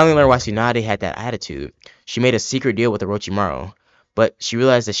 I finally learned why Tsunade had that attitude. She made a secret deal with Orochimaru, but she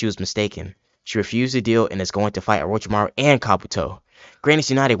realized that she was mistaken. She refused the deal and is going to fight Orochimaru and Kabuto. Granny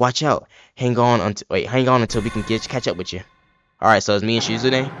Tsunade, watch out. Hang on until we can catch up with you. Alright, so it's me and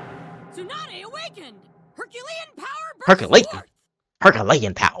Shizune. Tsunade awakened. Herculean power.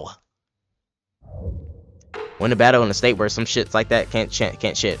 Herculean power. Win a battle in a state where some shits like that can't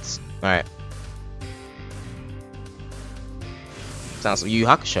shits. Alright. Sounds like Yu Yu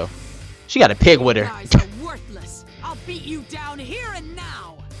Hakusho. She got a pig with her. You guys are worthless. I'll beat you down here and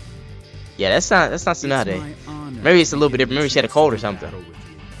now. Yeah, that's not Tsunade. Maybe it's a little bit different. Maybe she had a cold or something.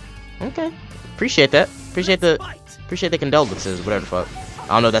 Okay. Appreciate that. Appreciate the condolences, whatever the fuck. I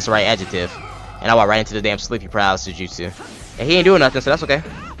don't know if that's the right adjective. And I walked right into the damn sleepy paralysis jutsu. And he ain't doing nothing, so that's okay.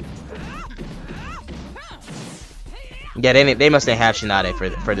 Yeah, they must have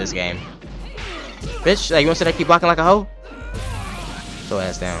Tsunade for this game. Bitch, like, you want to say that keep blocking like a hoe? Throw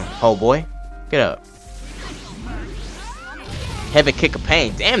ass down. Hoe boy. Get up. Heavy kick of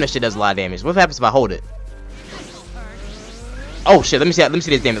pain. Damn, that shit does a lot of damage. What happens if I hold it? Oh shit, let me see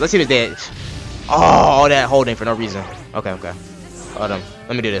this damage. Let's see this damage. Oh, all that holding for no reason. Okay. Hold on.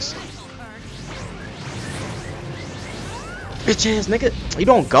 Let me do this. Bitch ass nigga. You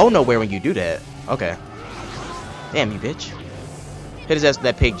don't go nowhere when you do that. Okay. Damn you, bitch. Hit his ass with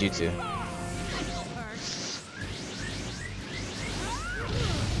that pig jutsu.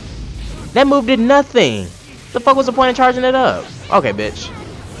 That move did nothing. The fuck was the point of charging it up? Okay, bitch.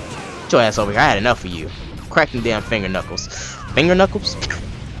 Get your ass over here. I had enough of you. Crack them damn finger knuckles. Finger knuckles?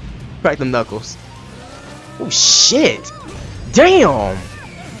 Crack them knuckles. Oh shit. Damn.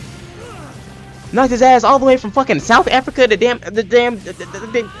 Knocked his ass all the way from fucking South Africa to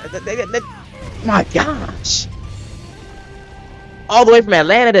my gosh. All the way from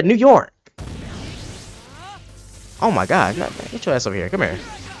Atlanta to New York. Oh my god. Get your ass over here. Come here.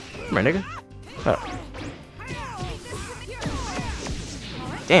 Come here, nigga. Oh.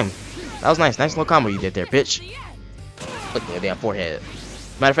 Damn. That was nice. Nice little combo you did there, bitch. Look at that damn forehead.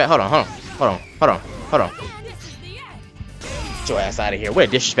 Matter of fact, hold on. Get your ass out of here. What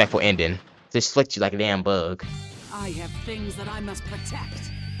a disrespectful ending. Just flicked you like a damn bug. I have things that I must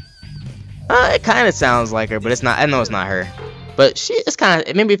protect. It kind of sounds like her, but it's not. I know it's not her. But it's kind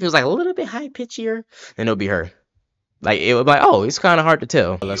of. Maybe if it was like a little bit high pitchier, then it'll be her. Like it would be like, oh, it's kind of hard to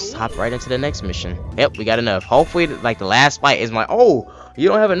tell. Let's hop right into the next mission. Yep, we got enough. Hopefully, like the last fight is like, oh, you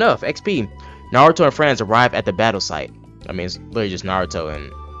don't have enough XP. Naruto and friends arrive at the battle site. I mean, it's literally just Naruto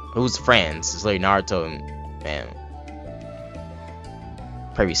and who's friends? It's literally Naruto and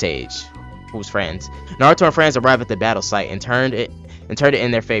Pervy Sage. Who's friends? Naruto and friends arrive at the battle site and turned it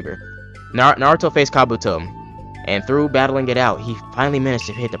in their favor. Naruto faced Kabuto, and through battling it out, he finally managed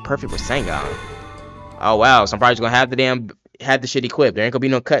to hit the perfect Rasengan. Oh wow, so I'm probably just gonna have the shit equipped. There ain't gonna be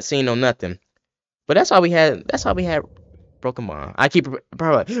no cutscene, no nothing. But that's all we had. That's all we had. Broken Bond. I keep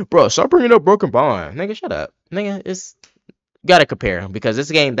bro, stop bringing up Broken Bond. Nigga, shut up. Nigga, it's gotta compare because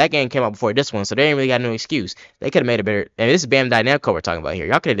that game came out before this one, so they ain't really got no excuse. They could have made a better. And this is Bandai Namco we're talking about here.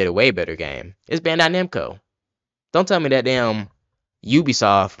 Y'all could have did a way better game. It's Bandai Namco. Don't tell me that damn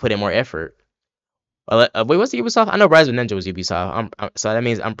Ubisoft put in more effort. Wait, what's the Ubisoft? I know Rise of Ninja was Ubisoft. So that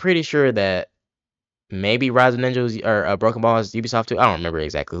means I'm pretty sure that maybe Rise of Ninja was, or Broken Ball was Ubisoft too. I don't remember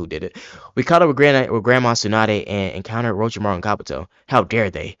exactly who did it. We caught up with Grandma Tsunade and encountered Orochimaru and Kabuto. How dare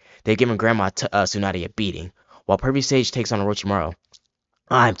they? They've given Grandma Tsunade a beating. While Pervy Sage takes on Orochimaru,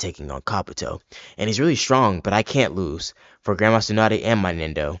 I'm taking on Kabuto. And he's really strong, but I can't lose. For Grandma Tsunade and my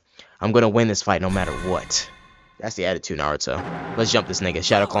Nendo, I'm gonna win this fight no matter what. That's the attitude, Naruto. Let's jump this nigga.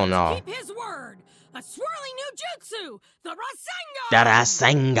 Shadow Clone and all. Keep his word. A swirling new jutsu, the Rasengan. The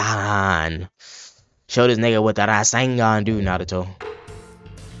Rasengan. Show this nigga what the Rasengan do, Naruto.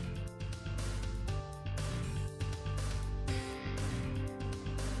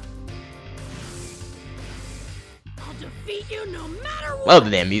 I'll defeat you no matter what. Love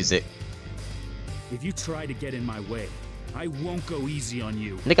that music. If you try to get in my way, I won't go easy on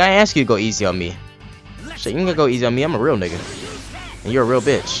you. Nigga, I ain't ask you to go easy on me. Shit, you ain't gonna go easy on me. I'm a real nigga. And you're a real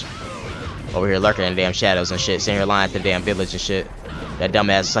bitch. Over here lurking in the damn shadows and shit. Sitting here lying to the damn village and shit. That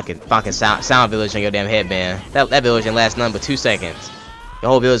dumbass fucking sound village on your damn headband. That village didn't last none but 2 seconds. The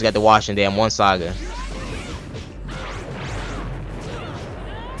whole village got to watch in damn one saga.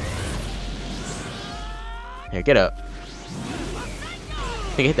 Here, get up.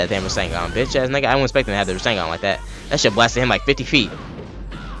 Nigga, hit that damn Rasengan, bitch ass nigga. I wasn't expecting to have the Rasengan like that. That shit blasted him like 50 feet.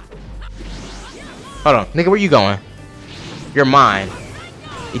 Hold on, nigga, where you going? You're mine.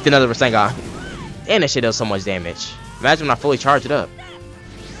 Eat another Rasengan. And that shit does so much damage. Imagine when I fully charge it up.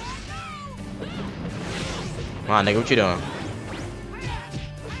 Come on, nigga, what you doing?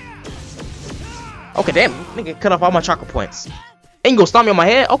 Okay, damn, nigga, cut off all my chakra points. And you gonna stomp me on my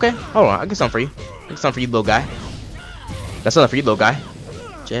head? Okay, hold on, I got something for you. I got something for you, little guy. Got something for you, little guy.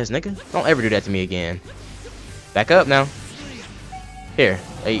 Jazz, nigga, don't ever do that to me again. Back up now. Here,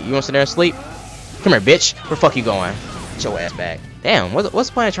 hey, you wanna sit there and sleep? Come here, bitch. Where the fuck you going? Get your ass back. Damn, what's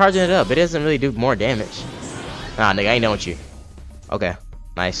the point of charging it up? It doesn't really do more damage. Nah, nigga, I ain't done with you. Okay,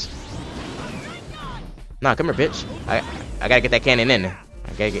 nice. Nah, come here, bitch. I gotta get that cannon in there.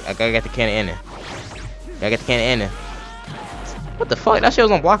 I gotta get the cannon in there. Gotta get the cannon in there. What the fuck? That shit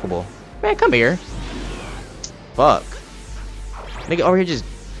was unblockable. Man, come here. Fuck. Nigga over here just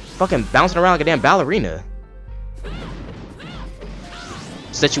fucking bouncing around like a damn ballerina.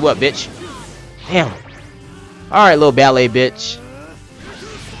 Set you up, bitch. Damn. Alright, little ballet bitch.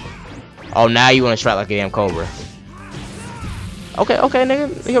 Oh, now you wanna strike like a damn cobra. Okay, nigga.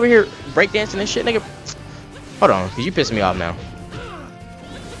 Nigga over here breakdancing and shit, nigga. Hold on, cause you pissing me off now.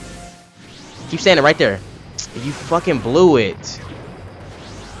 Keep standing right there. You fucking blew it.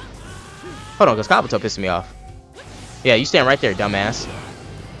 Hold on, cause Kabuto pissing me off. Yeah, you stand right there, dumbass.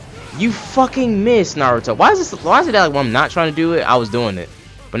 You fucking missed, Naruto. Why is it that like when I'm not trying to do it, I was doing it.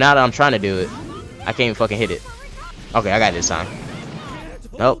 But now that I'm trying to do it, I can't even fucking hit it. Okay, I got it this time.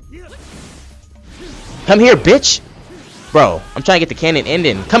 Nope. Come here, bitch. Bro, I'm trying to get the cannon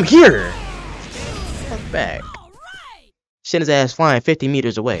ending. Come here. Fuck back. All right. Send his ass flying 50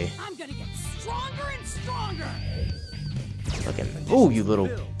 meters away. I'm gonna get stronger and stronger. Fucking. Ooh, you little.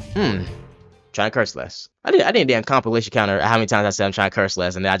 Trying to curse less. I did a damn compilation counter how many times I said I'm trying to curse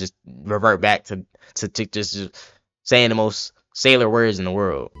less, and then I just revert back to just saying the most sailor words in the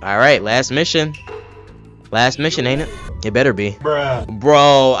world. All right, last mission. Last mission, ain't it? It better be. Bruh.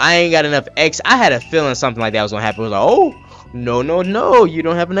 Bro, I ain't got enough X. I had a feeling something like that was gonna happen. It was like, oh, no, you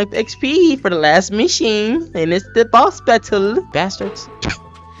don't have enough XP for the last mission, and it's the boss battle, bastards.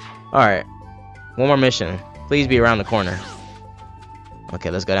 All right, one more mission. Please be around the corner. Okay,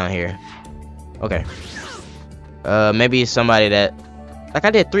 let's go down here. Okay. Maybe somebody that... Like,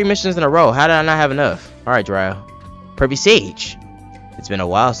 I did 3 missions in a row. How did I not have enough? Alright, Dryo. Pervy Sage. It's been a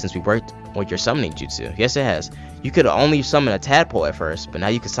while since we worked with your summoning jutsu. Yes, it has. You could only summon a tadpole at first, but now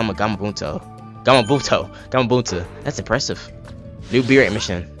you can summon Gamabunto. Gamabuntu. That's impressive. New B-rate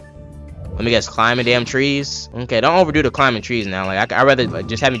mission. Let me guess, climbing damn trees? Okay, don't overdo the climbing trees now. Like, I'd rather like,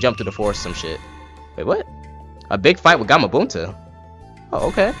 just have me jump through the forest or some shit. Wait, what? A big fight with Gamabuntu? Oh,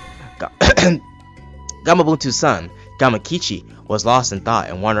 okay. Gamabuntu's son, Gamakichi, was lost in thought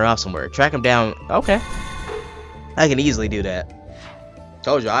and wandered off somewhere. Track him down. Okay. I can easily do that.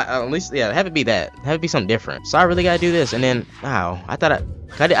 Told you, at least, yeah, have it be that. Have it be something different. So I really gotta do this, and then, wow, I thought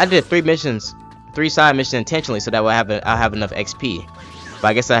I did 3 missions, 3 side missions intentionally, so that I'll have enough XP. But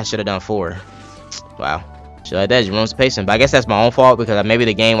I guess I should have done 4. Wow. Shit like that, Jerome's pacing. But I guess that's my own fault, because maybe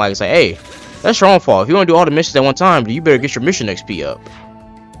the game, like, it's like, hey, that's your own fault. If you want to do all the missions at one time, you better get your mission XP up.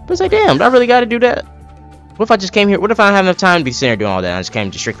 But it's like, damn, do I really gotta do that? What if I just came here? What if I don't have enough time to be sitting here doing all that? And I just came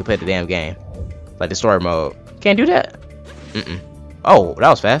to strictly play the damn game, like the story mode. Can't do that. Oh, that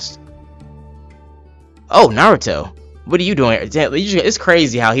was fast. Oh, Naruto. What are you doing? It's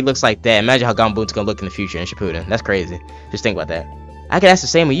crazy how he looks like that. Imagine how Gamabuntu's gonna look in the future in Shippuden. That's crazy. Just think about that. I could ask the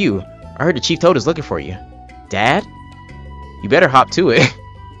same of you. I heard the Chief Toad is looking for you. Dad? You better hop to it.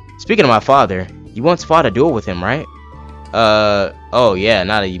 Speaking of my father, you once fought a duel with him, right? Oh yeah,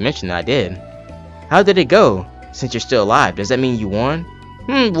 now that you mentioned it, I did. How did it go? Since you're still alive, does that mean you won?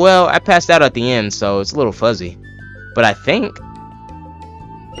 Well, I passed out at the end, so it's a little fuzzy. But I think...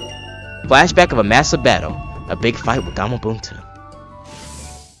 Flashback of a massive battle. A big fight with Gamabuntu.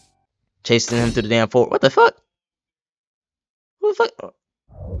 Chasing him through the damn fort. What the fuck? What the fuck?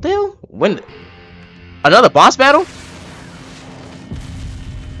 What the hell? When... Another boss battle?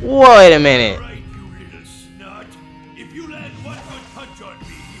 Wait a minute.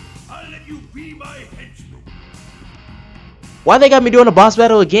 Why they got me doing a boss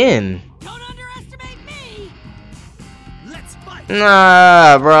battle again? Don't underestimate me. Let's fight.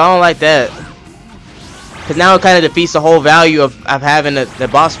 Nah, bro, I don't like that. Cause now it kind of defeats the whole value of having the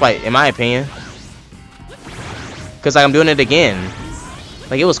boss fight, in my opinion. Cause like I'm doing it again.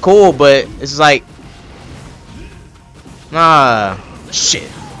 Like it was cool, but it's just like, nah,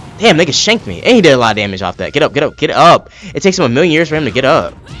 shit. Damn, nigga shanked me. And he did a lot of damage off that. Get up, get up, get up. It takes him 1,000,000 years for him to get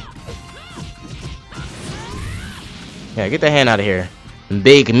up. Yeah, get that hand out of here.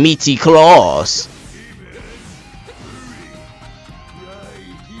 Big meaty claws.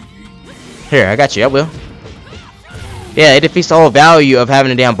 Here, I got you. I will. Yeah, it defeats the whole value of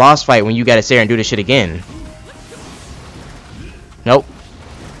having a damn boss fight when you gotta sit there and do this shit again. Nope.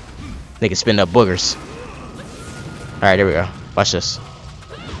 They can spin up boogers. Alright, there we go. Watch this.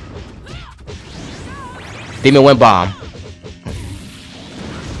 Demon Wind Bomb.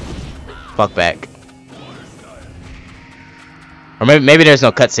 Fuck back. Or maybe there's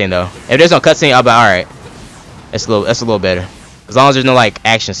no cutscene though. If there's no cutscene, I'll be alright. That's a little better. As long as there's no like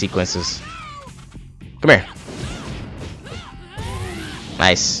action sequences. Come here.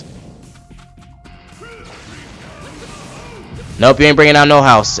 Nice. Nope, you ain't bringing out no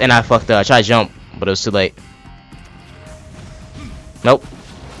house. And I fucked up. I tried to jump, but it was too late. Nope.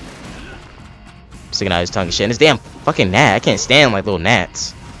 Sticking out his tongue and shit. And this damn fucking gnat. I can't stand like little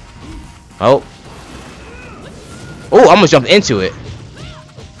gnats. Oh. Oh, I almost jumped into it.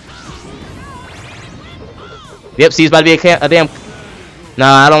 Yep, see, it's about to be a damn...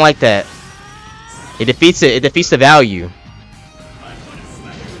 Nah, I don't like that. It defeats it. It defeats the value.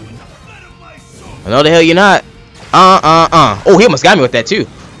 No, the hell you're not. Oh, he almost got me with that too.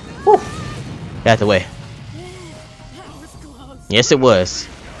 Whew. Get out the way. That was close. Yes, it was.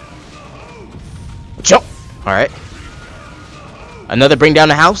 Jump. All right. Another bring down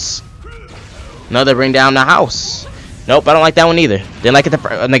the house. Another bring down the house. Nope, I don't like that one either. Didn't like it. I'm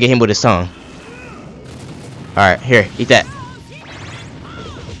gonna get him with his tongue. All right, here, eat that.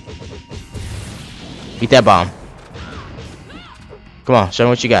 Eat that bomb. Come on, show me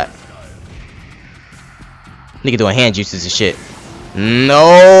what you got. Nigga doing hand juices and shit. No,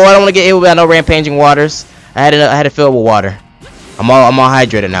 I don't want to get hit with no rampaging waters. I had to fill it with water. I'm all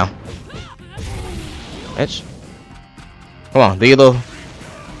hydrated now. Bitch. Come on, do your little.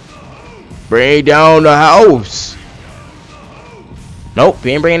 Bring down the house. Nope,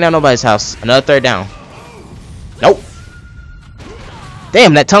 we ain't bringing down nobody's house. Another third down. Nope.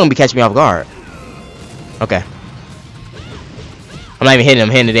 Damn, that tongue be catching me off guard. Okay. I'm not even hitting him.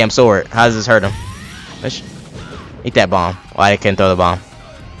 I'm hitting the damn sword. How does this hurt him? Bitch. Eat that bomb. Why I can't throw the bomb?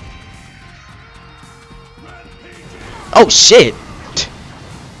 Oh shit!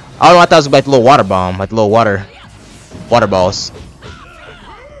 Oh no, I thought it was like a little water bomb, like little water balls.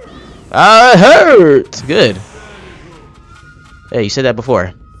 It hurt. Good. Hey, you said that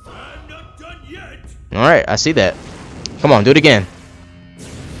before. All right, I see that. Come on, do it again.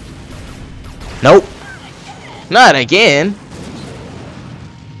 Nope. Not again.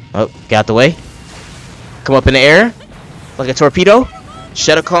 Oh, get out the way. Come up in the air like a torpedo.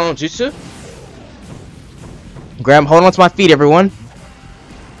 Shadow Clone Jutsu. Hold on to my feet, everyone.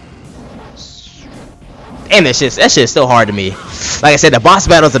 Damn, that shit's still hard to me. Like I said, the boss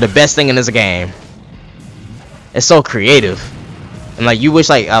battles are the best thing in this game. It's so creative, and like you wish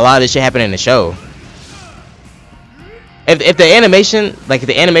like a lot of this shit happened in the show. If the animation, like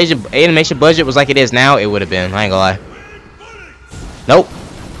the animation budget was like it is now, it would have been. I ain't gonna lie. Nope.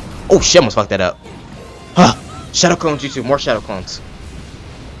 Oh shit, almost fucked that up. Huh. Shadow Clone Jutsu, more Shadow Clones.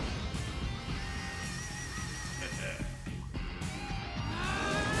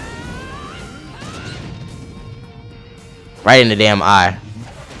 Right in the damn eye.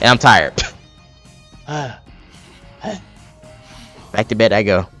 And I'm tired. Back to bed I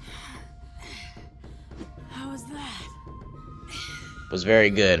go. How was that? It was very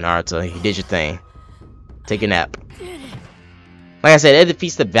good, Naruto. You did your thing. Take a nap. Like I said, it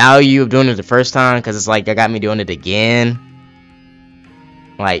defeats the value of doing it the first time, because it's like, it got me doing it again.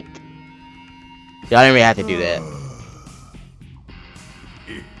 Like, y'all didn't really have to do that.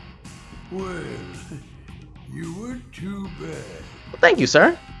 Well, you were too bad. Well, thank you,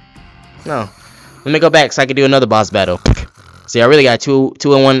 sir. No. Let me go back so I can do another boss battle. See, I really got two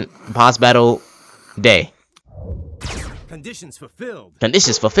in one boss battle day. Conditions fulfilled.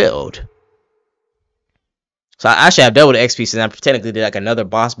 Conditions fulfilled. So I should have double the XP since I technically did like another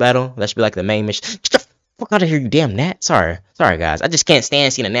boss battle. That should be like the main mission. Get the fuck out of here, you damn gnat. Sorry guys. I just can't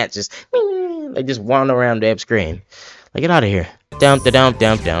stand seeing a gnat just like just wander around the damn screen. Like, get out of here. Down.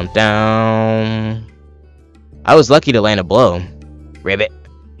 I was lucky to land a blow. Ribbit.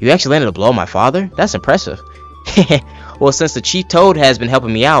 You actually landed a blow on my father? That's impressive. Well, since the Chief Toad has been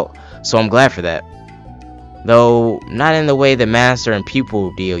helping me out, so I'm glad for that. Though, not in the way the master and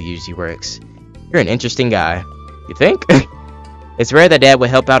pupil deal usually works. You're an interesting guy. You think? It's rare that Dad would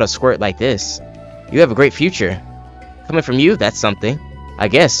help out a squirt like this. You have a great future. Coming from you, that's something. I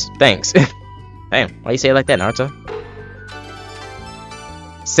guess. Thanks. Damn, why you say it like that, Naruto?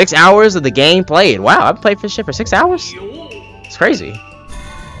 6 hours of the game played. Wow, I've played for shit for 6 hours? It's crazy.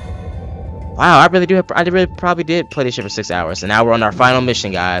 Wow, I really probably did play this shit for 6 hours. And now we're on our final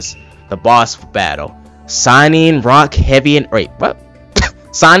mission, guys. The boss battle. Signing Rock, Heavy, and... Wait, what?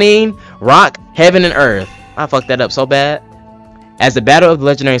 Signing Rock, Heaven, and Earth. I fucked that up so bad. As the battle of the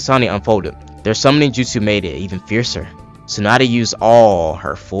legendary Sani unfolded, their summoning jutsu made it even fiercer. Tsunade used all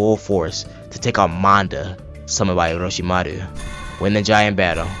her full force to take on Manda, summoned by Orochimaru. Win the giant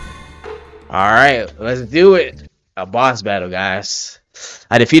battle. Alright, let's do it. A boss battle, guys.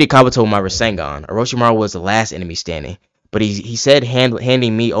 I defeated Kabuto with my Rasengan. Orochimaru was the last enemy standing, but he said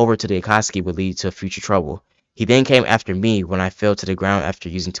handing me over to the Akatsuki would lead to future trouble. He then came after me when I fell to the ground after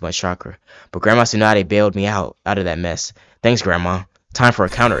using too much chakra. But Grandma Tsunade bailed me out of that mess. Thanks, Grandma. Time for a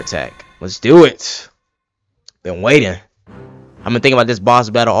counterattack. Let's do it. Been waiting. I've been thinking about this boss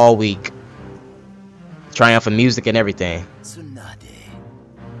battle all week. Trying out for music and everything. Tsunade,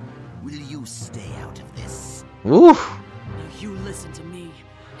 will you stay out of this? Woo. Now you listen to me.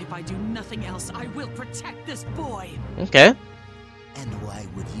 If I do nothing else, I will protect this boy. Okay. And why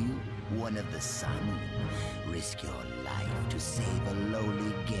would you, one of the Sanu, risk your life to save a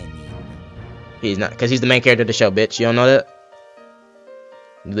lowly Genin? He's not, because he's the main character of the show, bitch. You don't know that?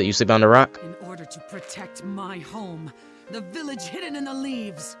 That you sleep on the rock? In order to protect my home, the village hidden in the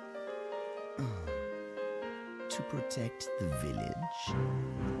leaves. To protect the village?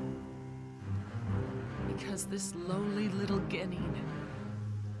 Because this lowly little Genin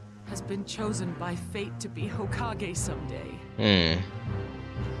has been chosen by fate to be Hokage someday.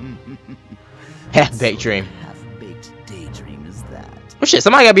 Half-baked dream. Half-baked daydream is that? Oh shit,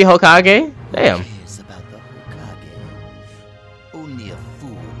 somebody gotta be Hokage. Damn. Who cares about the Hokage? Only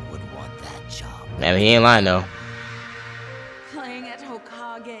Man, he ain't lying though. Playing at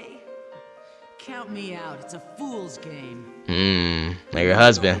Hokage. Count me out. It's a fool's game. Like your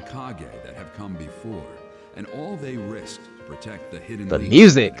husband. Hokage that have come before, and all they risked to protect the hidden The legion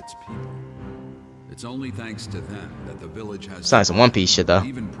music. and its people. It's only thanks to them that the village has Sounds like some One Piece shit though.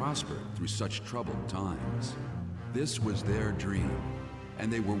 even prospered through such troubled times. This was their dream,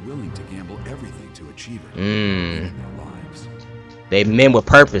 and they were willing to gamble everything to achieve it. In their lives. They men with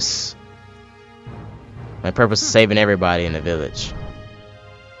purpose. My purpose is saving everybody in the village.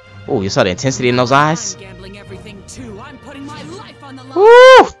 Oh, you saw the intensity in those eyes? I'm gambling everything too. I'm putting my life on the line.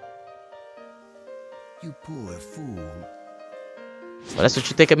 Woo! You poor fool. Well, that's what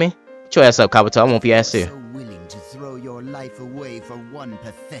you think of me? Get your ass up, Kabuto. I won't be ass too. So willing to throw your life away for one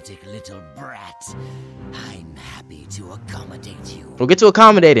pathetic little brat. I'm happy to accommodate you. Well, get to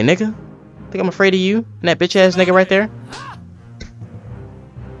accommodating, nigga. Think I'm afraid of you? And that bitch ass nigga right there?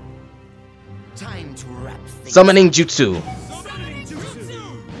 Time to wrap things. Summoning Jutsu.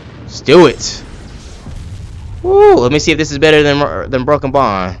 Let's do it. Woo! Let me see if this is better than Broken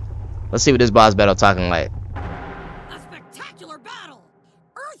Bond. Let's see what this boss battle talking like. A spectacular battle!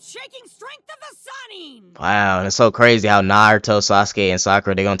 Earth-shaking strength of the Sannin! Wow, and it's so crazy how Naruto, Sasuke, and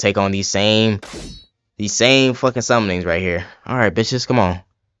Sakura, they're gonna take on these same fucking summonings right here. Alright, bitches, come on.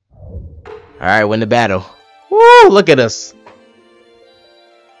 Alright, win the battle. Woo! Look at us.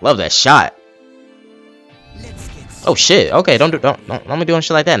 Love that shot. Oh shit. Okay, don't be doing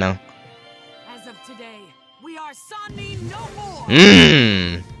shit like that now. As of today, we are Sannin no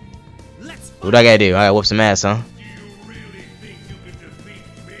more. What do I gotta do? I gotta whoop some ass, huh?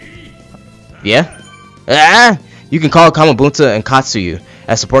 Yeah? Ah! You can call Kamabunta and Katsuyu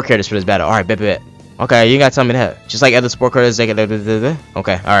as support characters for this battle. Alright, bet. Okay, you gotta tell me that. Just like other support characters, they can.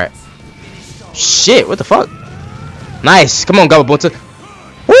 Okay, alright. Shit, what the fuck? Nice. Come on, Kamabunta.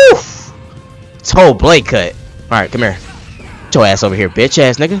 Woo! It's whole blade cut. Alright, come here. Get your ass over here, bitch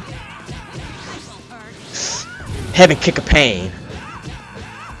ass nigga. Heaven kick of pain.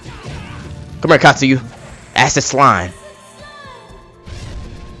 Come here, Katsuyu. Acid slime.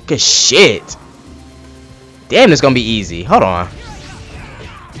 Good shit. Damn, this gonna be easy. Hold on.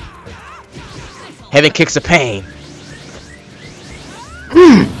 Heaven kicks of pain.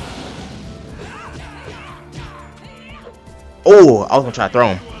 Oh, I was gonna try to throw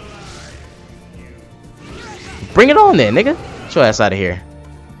him. Bring it on then, nigga. Get your ass out of here.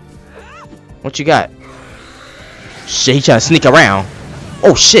 What you got? Shit, he trying to sneak around.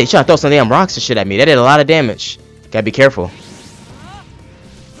 Oh shit, he trying to throw some damn rocks and shit at me. That did a lot of damage. Gotta be careful.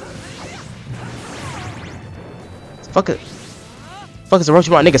 Fuck is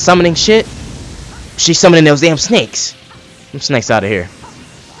Orochimaru nigga summoning shit? She's summoning those damn snakes. Them snakes out of here.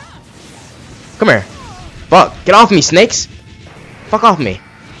 Come here. Fuck, get off me, snakes. Fuck off me.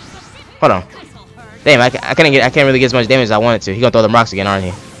 Hold on. Damn, I can't really get as much damage as I wanted to. He gonna throw them rocks again, aren't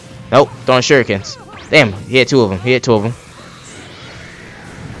he? Nope, throwing shurikens. Damn, he hit two of them.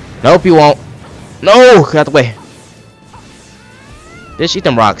 Nope, you won't. No, get out the way. Just eat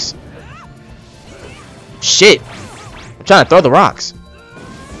them rocks. Shit. I'm trying to throw the rocks.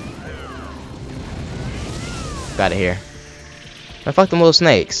 Got it here. Man, fuck them little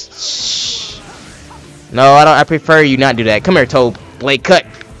snakes. Shh. No, I don't. I prefer you not do that. Come here, Toad. Blade cut.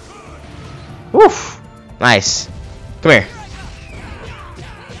 Woof. Nice. Come here.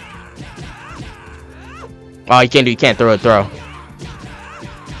 Oh, you can't throw a throw.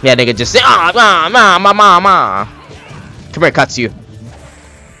 Yeah, nigga, just say, Come here, Katsuyu.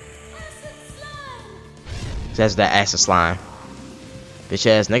 That's that acid slime. Bitch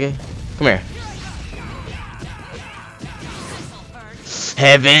ass nigga. Come here.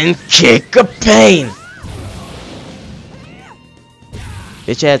 Heaven kick of pain.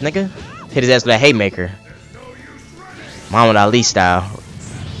 Bitch ass nigga. Hit his ass with a haymaker. Muhammad Ali style.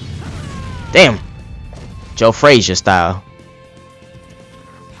 Damn. Joe Frazier style.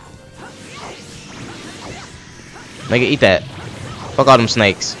 Nigga, eat that. Fuck all them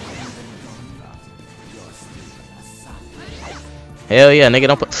snakes. Hell yeah, nigga,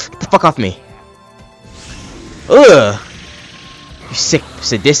 don't put. Get the fuck off me. Ugh. You sick,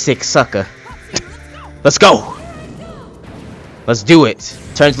 sadistic sucker. Let's go. Let's do it.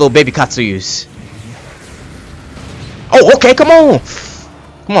 Turns little baby Katsuyus. Oh, okay, come on.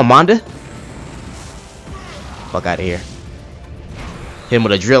 Come on, Manda. Fuck out of here. Hit him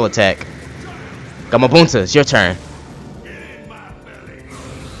with a drill attack. Gamabunta, it's your turn.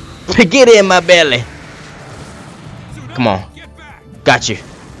 Get in my belly. Come on. Got you.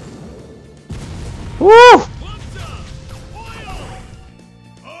 Woo!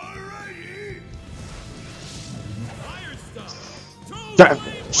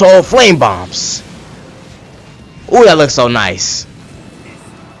 So flame bombs. Ooh, that looks so nice.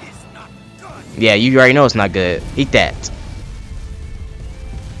 Yeah, you already know it's not good. Eat that.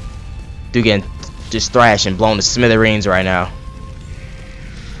 Dude getting just thrashed and blown to smithereens right now.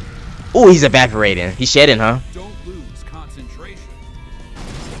 Ooh, he's evaporating. He's shedding, huh? Don't lose concentration.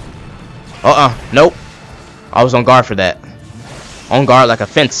 Nope. I was on guard for that. On guard like a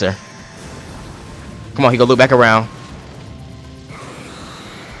fencer. Come on, he gonna loop back around.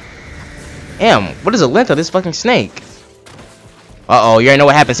 Damn, what is the length of this fucking snake? Uh-oh, you already know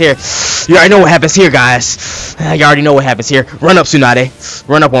what happens here. You already know what happens here, guys. You already know what happens here. Run up, Tsunade.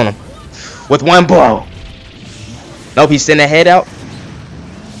 Run up on him. With one blow. Nope, he's sending that head out.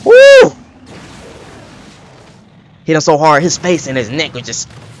 Woo! Hit him so hard, his face and his neck was just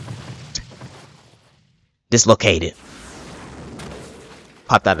dislocated.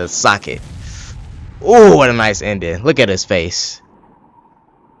 Popped out of the socket. Ooh, what a nice ending. Look at his face.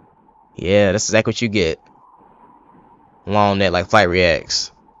 Yeah, that's exactly what you get. Long neck like Flight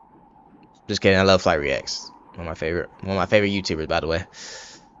Reacts. Just kidding, I love Flight Reacts. One of my favorite YouTubers, by the way.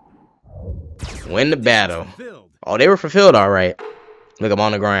 Win the battle. Oh, they were fulfilled alright. Look, I'm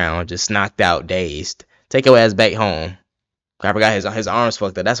on the ground, just knocked out, dazed. Take your ass back home. I forgot his arms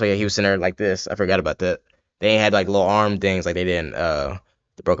fucked up. That's why he was sitting there like this. I forgot about that. They ain't had like little arm things like they did in the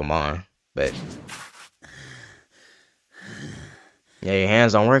Broken Bond. But yeah, your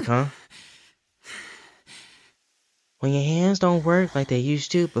hands don't work, huh? When your hands don't work like they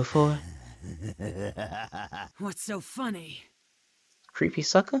used to before. What's so funny? Creepy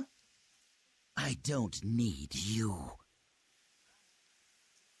sucker? I don't need you.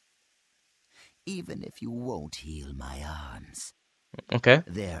 Even if you won't heal my arms, Okay.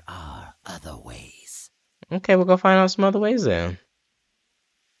 there are other ways. Okay, we'll go find out some other ways then.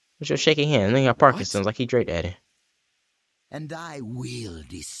 What's your shaking hand? Then he got Parkinson's like he Drake Daddy. And I will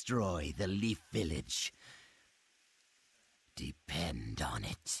destroy the Leaf Village. Depend on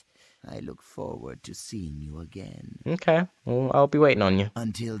it. I look forward to seeing you again. Okay, well, I'll be waiting on you.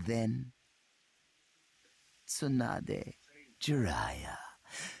 Until then, Tsunade, Jiraiya,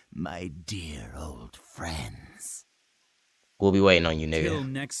 my dear old friends. We'll be waiting on you, Till nigga.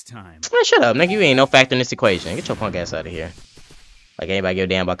 next time. Man, shut up, nigga. You ain't no factor in this equation. Get your punk ass out of here. Like anybody give a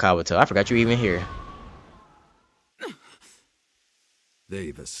damn about Kabuto. I forgot you even here.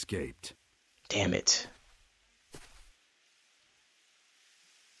 They've escaped. Damn it.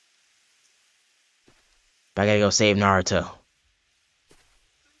 But I gotta go save Naruto.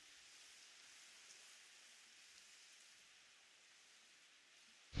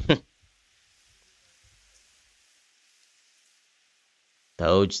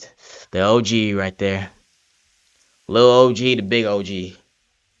 The OG right there. Little OG, the big OG.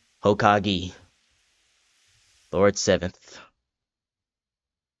 Hokage. Lord 7th.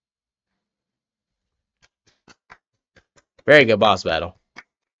 Very good boss battle.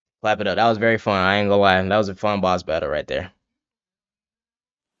 Clap it up. That was very fun. I ain't gonna lie. That was a fun boss battle right there.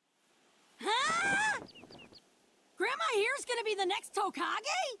 Huh? Grandma here's gonna be the next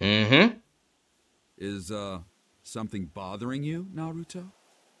Hokage? Mm-hmm. Is, something bothering you, Naruto?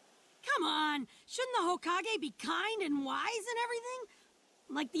 Come on, shouldn't the Hokage be kind and wise and everything?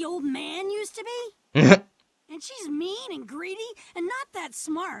 Like the old man used to be? And she's mean and greedy and not that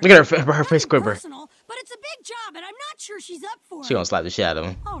smart. Look at her face quiver. Personal, but it's a big job and I'm not sure she's up for She it. gonna slap the shit out of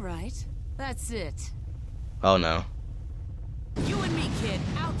him. All right, that's it. Oh no. You and me, kid,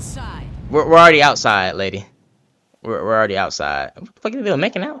 outside. We're already outside, lady. We're already outside. What the fuck are they doing?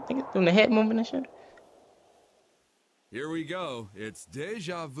 Making out? Think doing the head movement and shit? Here we go. It's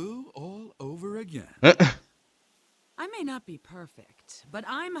deja vu all over again. I may not be perfect, but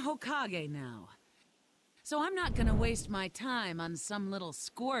I'm Hokage now. So I'm not gonna waste my time on some little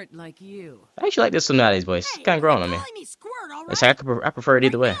squirt like you. I actually like this Tsunade's voice. It's kind of growing on me. Calling me squirt, all right? It's like I prefer it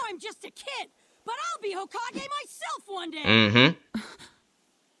either way. Right now I'm just a kid, but I'll be Hokage myself one day. Mm-hmm.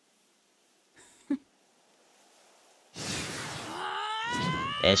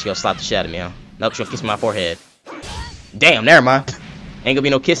 And she gonna slap the shit out of me, huh? Nope, she gonna kiss my forehead. Damn, never mind. Ain't gonna be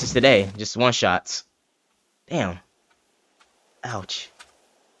no kisses today. Just one shots. Damn. Ouch.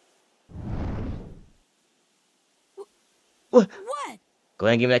 What? What? Go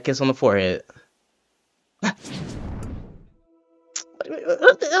ahead and give me that kiss on the forehead. Who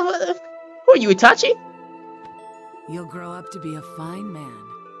are you, Itachi? You'll grow up to be a fine man.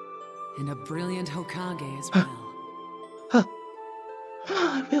 And a brilliant Hokage as well.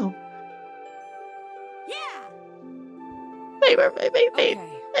 I will. Yeah.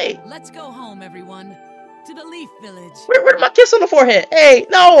 Okay, let's go home, everyone. To the Leaf Village. Where's my kiss on the forehead? Hey,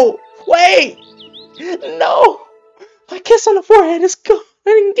 no! Wait! No! My kiss on the forehead is gone. I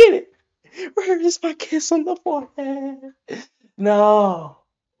didn't get it. Where is my kiss on the forehead? No.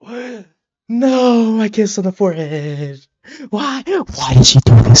 No, my kiss on the forehead. Why? Why did she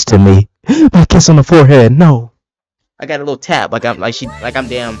do this to me? My kiss on the forehead. No. I got a little tap like I'm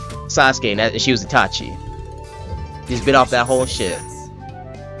damn Sasuke and she was Itachi. Just bit off that whole shit.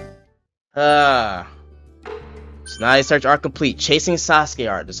 Tsunade search arc complete. Chasing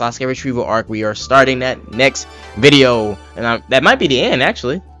Sasuke arc. The Sasuke retrieval arc. We are starting that next video, and that might be the end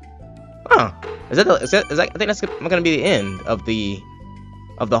actually. Huh? Is that I think that's gonna be the end of the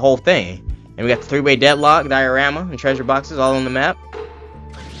whole thing. And we got the three-way deadlock diorama and treasure boxes all on the map.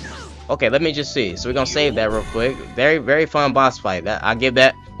 Okay, let me just see. So we're gonna save that real quick. Very, very fun boss fight. I give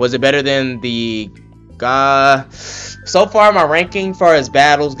that. Was it better than the so far my ranking for as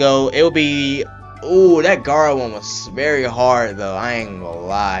battles go, it will be. Ooh, that Gaara one was very hard though. I ain't gonna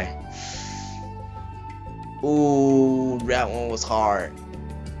lie. Ooh, that one was hard.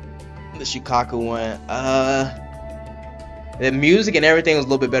 The Shukaku one. The music and everything was a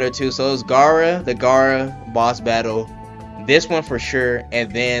little bit better too. So it was Gaara, the Gaara boss battle. This one for sure,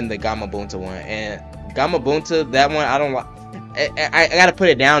 and then the Gamabunta one. And Gamabunta, that one I don't like. I gotta put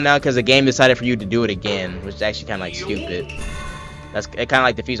it down now because the game decided for you to do it again, which is actually kind of like stupid. It kind of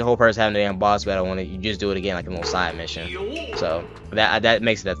like defeats the whole purpose having the damn boss battle when you just do it again like a little side mission. So that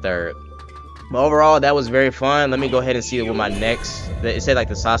makes it a third. But overall, that was very fun. Let me go ahead and see what my next. It said like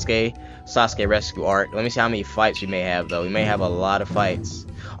the Sasuke rescue arc. Let me see how many fights we may have though. We may have a lot of fights.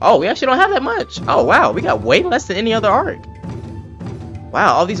 Oh, we actually don't have that much. Oh wow, we got way less than any other arc.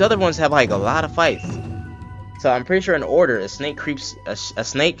 Wow, all these other ones have like a lot of fights. So I'm pretty sure in order, a snake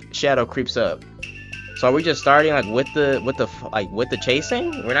shadow creeps up. So are we just starting like with the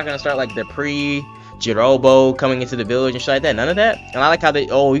chasing? We're not gonna start like the pre-Jirobo coming into the village and shit like that. None of that. And I like how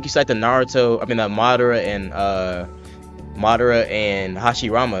you can see like the Naruto. I mean the Madara and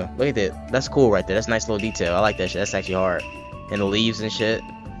Hashirama. Look at that. That's cool right there. That's a nice little detail. I like that shit. That's actually hard. And the leaves and shit.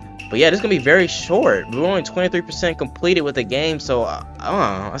 But yeah, this is gonna be very short. We're only 23% completed with the game, so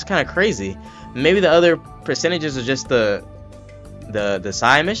that's kind of crazy. Maybe the other percentages are just the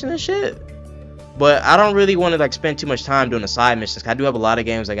side mission and shit. But I don't really want to like spend too much time doing the side missions. I do have a lot of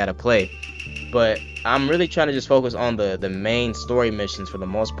games I gotta play, but I'm really trying to just focus on the main story missions for the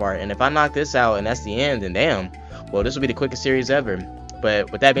most part. And if I knock this out and that's the end, then damn, well this will be the quickest series ever.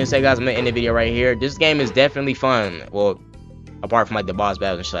 But with that being said, guys, I'm gonna end the video right here. This game is definitely fun. Well, apart from like the boss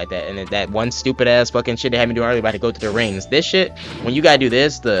battles and shit like that, and that one stupid ass fucking shit they had me doing earlier about to go to the rings. This shit, when you gotta do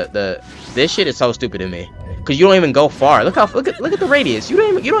this, this shit is so stupid to me, cause you don't even go far. Look at the radius. You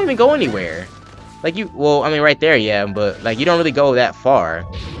don't even go anywhere. Like well, I mean right there, yeah, but like you don't really go that far.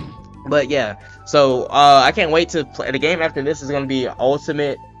 But yeah, so I can't wait to play the game. After this is gonna be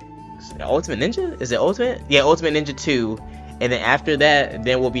Ultimate Ninja. Is it Ultimate? Yeah, Ultimate Ninja 2. And then after that,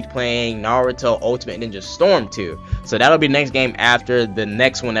 then we'll be playing Naruto Ultimate Ninja Storm 2. So that'll be the next game after the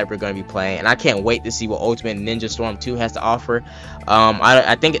next one that we're going to be playing. And I can't wait to see what Ultimate Ninja Storm 2 has to offer.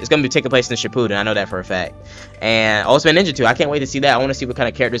 I think it's going to be taking place in Shippuden. I know that for a fact. And Ultimate Ninja 2, I can't wait to see that. I want to see what kind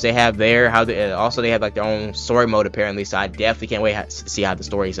of characters they have there. Also, they have like their own story mode apparently. So I definitely can't wait to see how the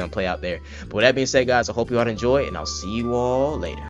story is going to play out there. But with that being said, guys, I hope you all enjoy. And I'll see you all later.